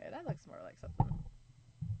 Okay, that looks more like something.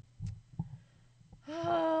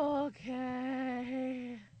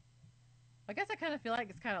 Okay. I guess I kind of feel like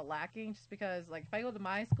it's kind of lacking just because, like, if I go to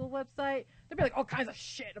my school website, there'd be like all kinds of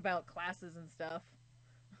shit about classes and stuff.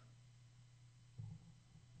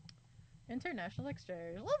 International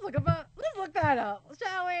exchange. Let's look that up,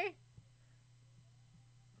 shall we?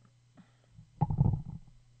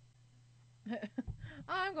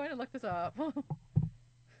 I'm going to look this up.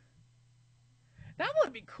 That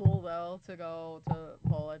would be cool though to go to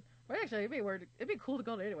Poland. But actually, it'd be weird. It'd be cool to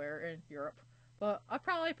go to anywhere in Europe. But I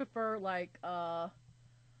probably prefer like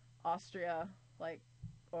Austria, like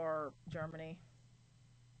or Germany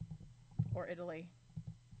or Italy.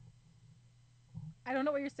 I don't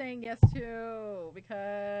know what you're saying yes to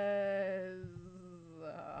because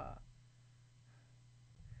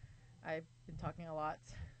I've been talking a lot.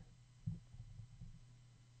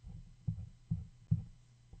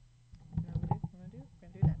 We're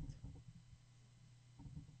gonna do that.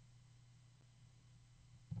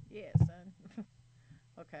 Yes, son.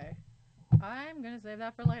 Okay. I'm gonna save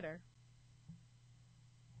that for later.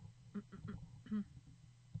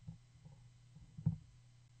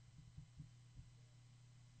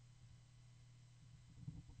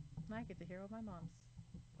 I get to hear what my mom's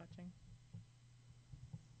watching.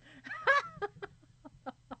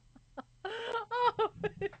 Oh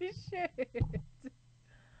shit!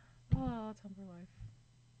 Oh, Tumblr life.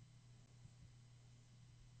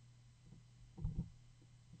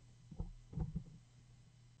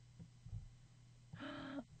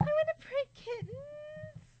 I want to print kittens.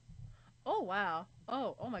 Oh wow.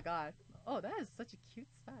 Oh my god. Oh, that is such a cute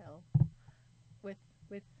style. With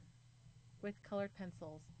with with colored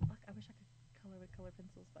pencils. Look, I wish I could color with colored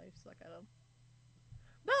pencils, but I suck at them.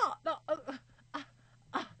 No. Uh,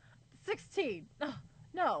 uh, 16.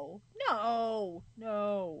 No. No.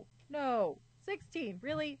 No. No. 16.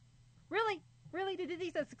 Really? Really? Really? Did he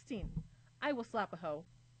say 16? I will slap a hoe.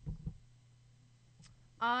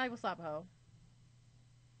 I will slap a hoe.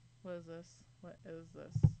 What is this? What is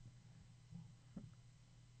this?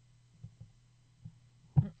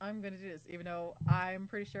 I'm gonna do this, even though I'm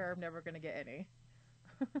pretty sure I'm never gonna get any.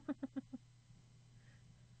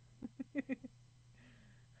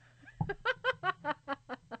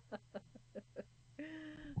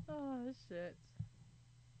 Oh shit.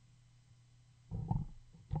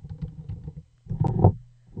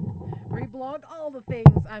 Reblog all the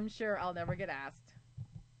things I'm sure I'll never get asked.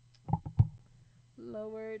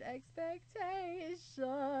 Lowered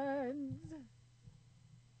expectations.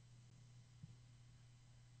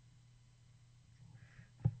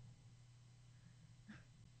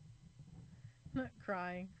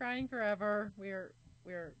 Crying forever. We're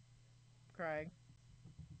crying.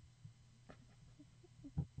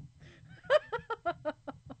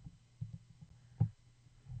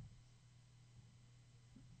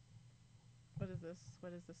 What is this?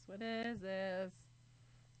 What is this? What is this?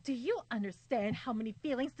 Do you understand how many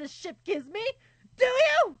feelings this ship gives me? Do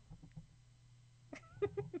you?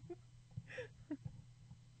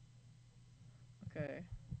 Okay.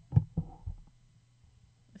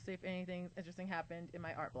 Let's see if anything interesting happened in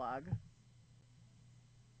my art blog.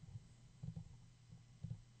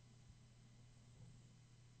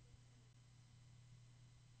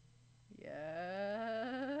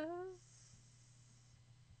 Yes.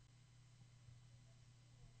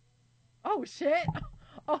 Oh shit.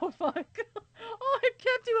 Oh fuck. Oh, I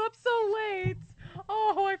kept you up so late.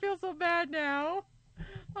 Oh, I feel so bad now.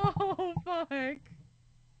 Oh fuck.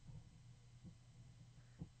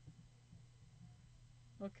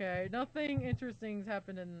 Okay, nothing interesting's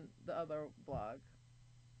happened in the other blog.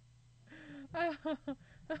 No,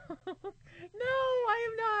 I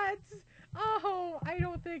am not. Oh, I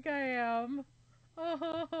don't think I am.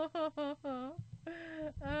 Oh,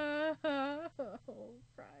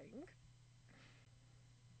 crying.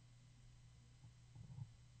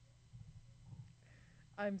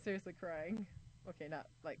 I'm seriously crying. Okay, not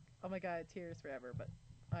like, oh my god, tears forever, but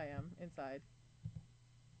I am inside.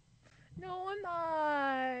 No, I'm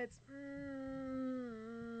not.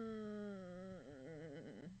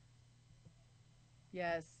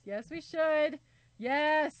 Yes, yes, we should.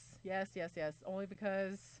 Yes. Only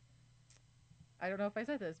because I don't know if I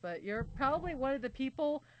said this, but you're probably one of the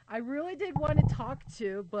people I really did want to talk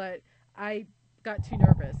to, but I got too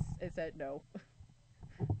nervous and said no.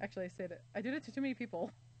 Actually, I said it. I did it to too many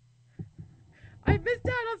people. I missed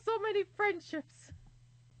out on so many friendships.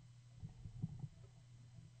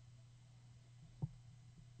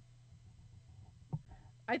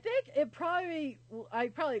 I think I probably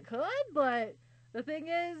could, but the thing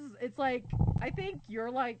is, it's like, I think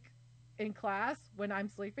you're like in class when I'm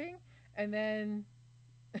sleeping, and then,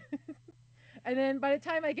 and then by the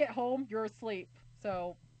time I get home, you're asleep.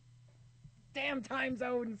 So, damn time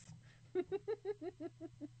zones.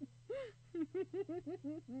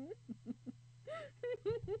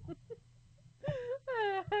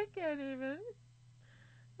 I can't even.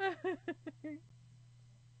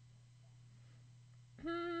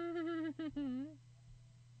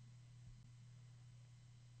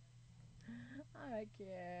 I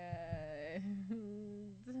can't.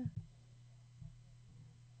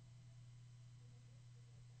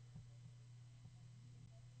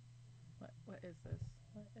 What is this?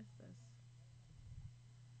 What is this?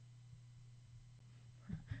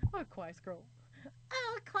 Oh, quiet scroll.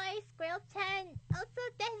 Oh, quiet squirrel chan. Also,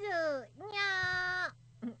 desu. Nya.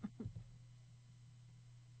 Oh,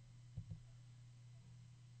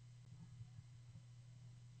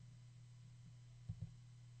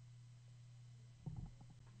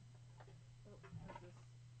 what's this?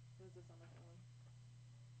 What is this on my phone?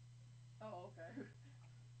 Oh, okay.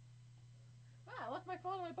 Ah, I left my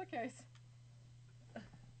phone in my bookcase.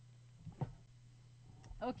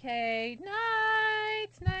 Okay,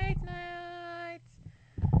 night.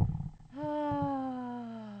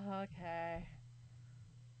 Okay.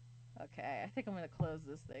 Okay, I think I'm gonna close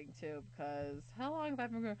this thing too because how long have I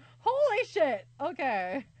been going? Holy shit!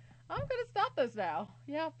 Okay, I'm gonna stop this now.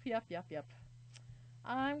 Yep.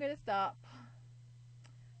 I'm gonna stop.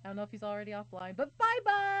 I don't know if he's already offline, but bye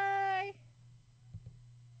bye!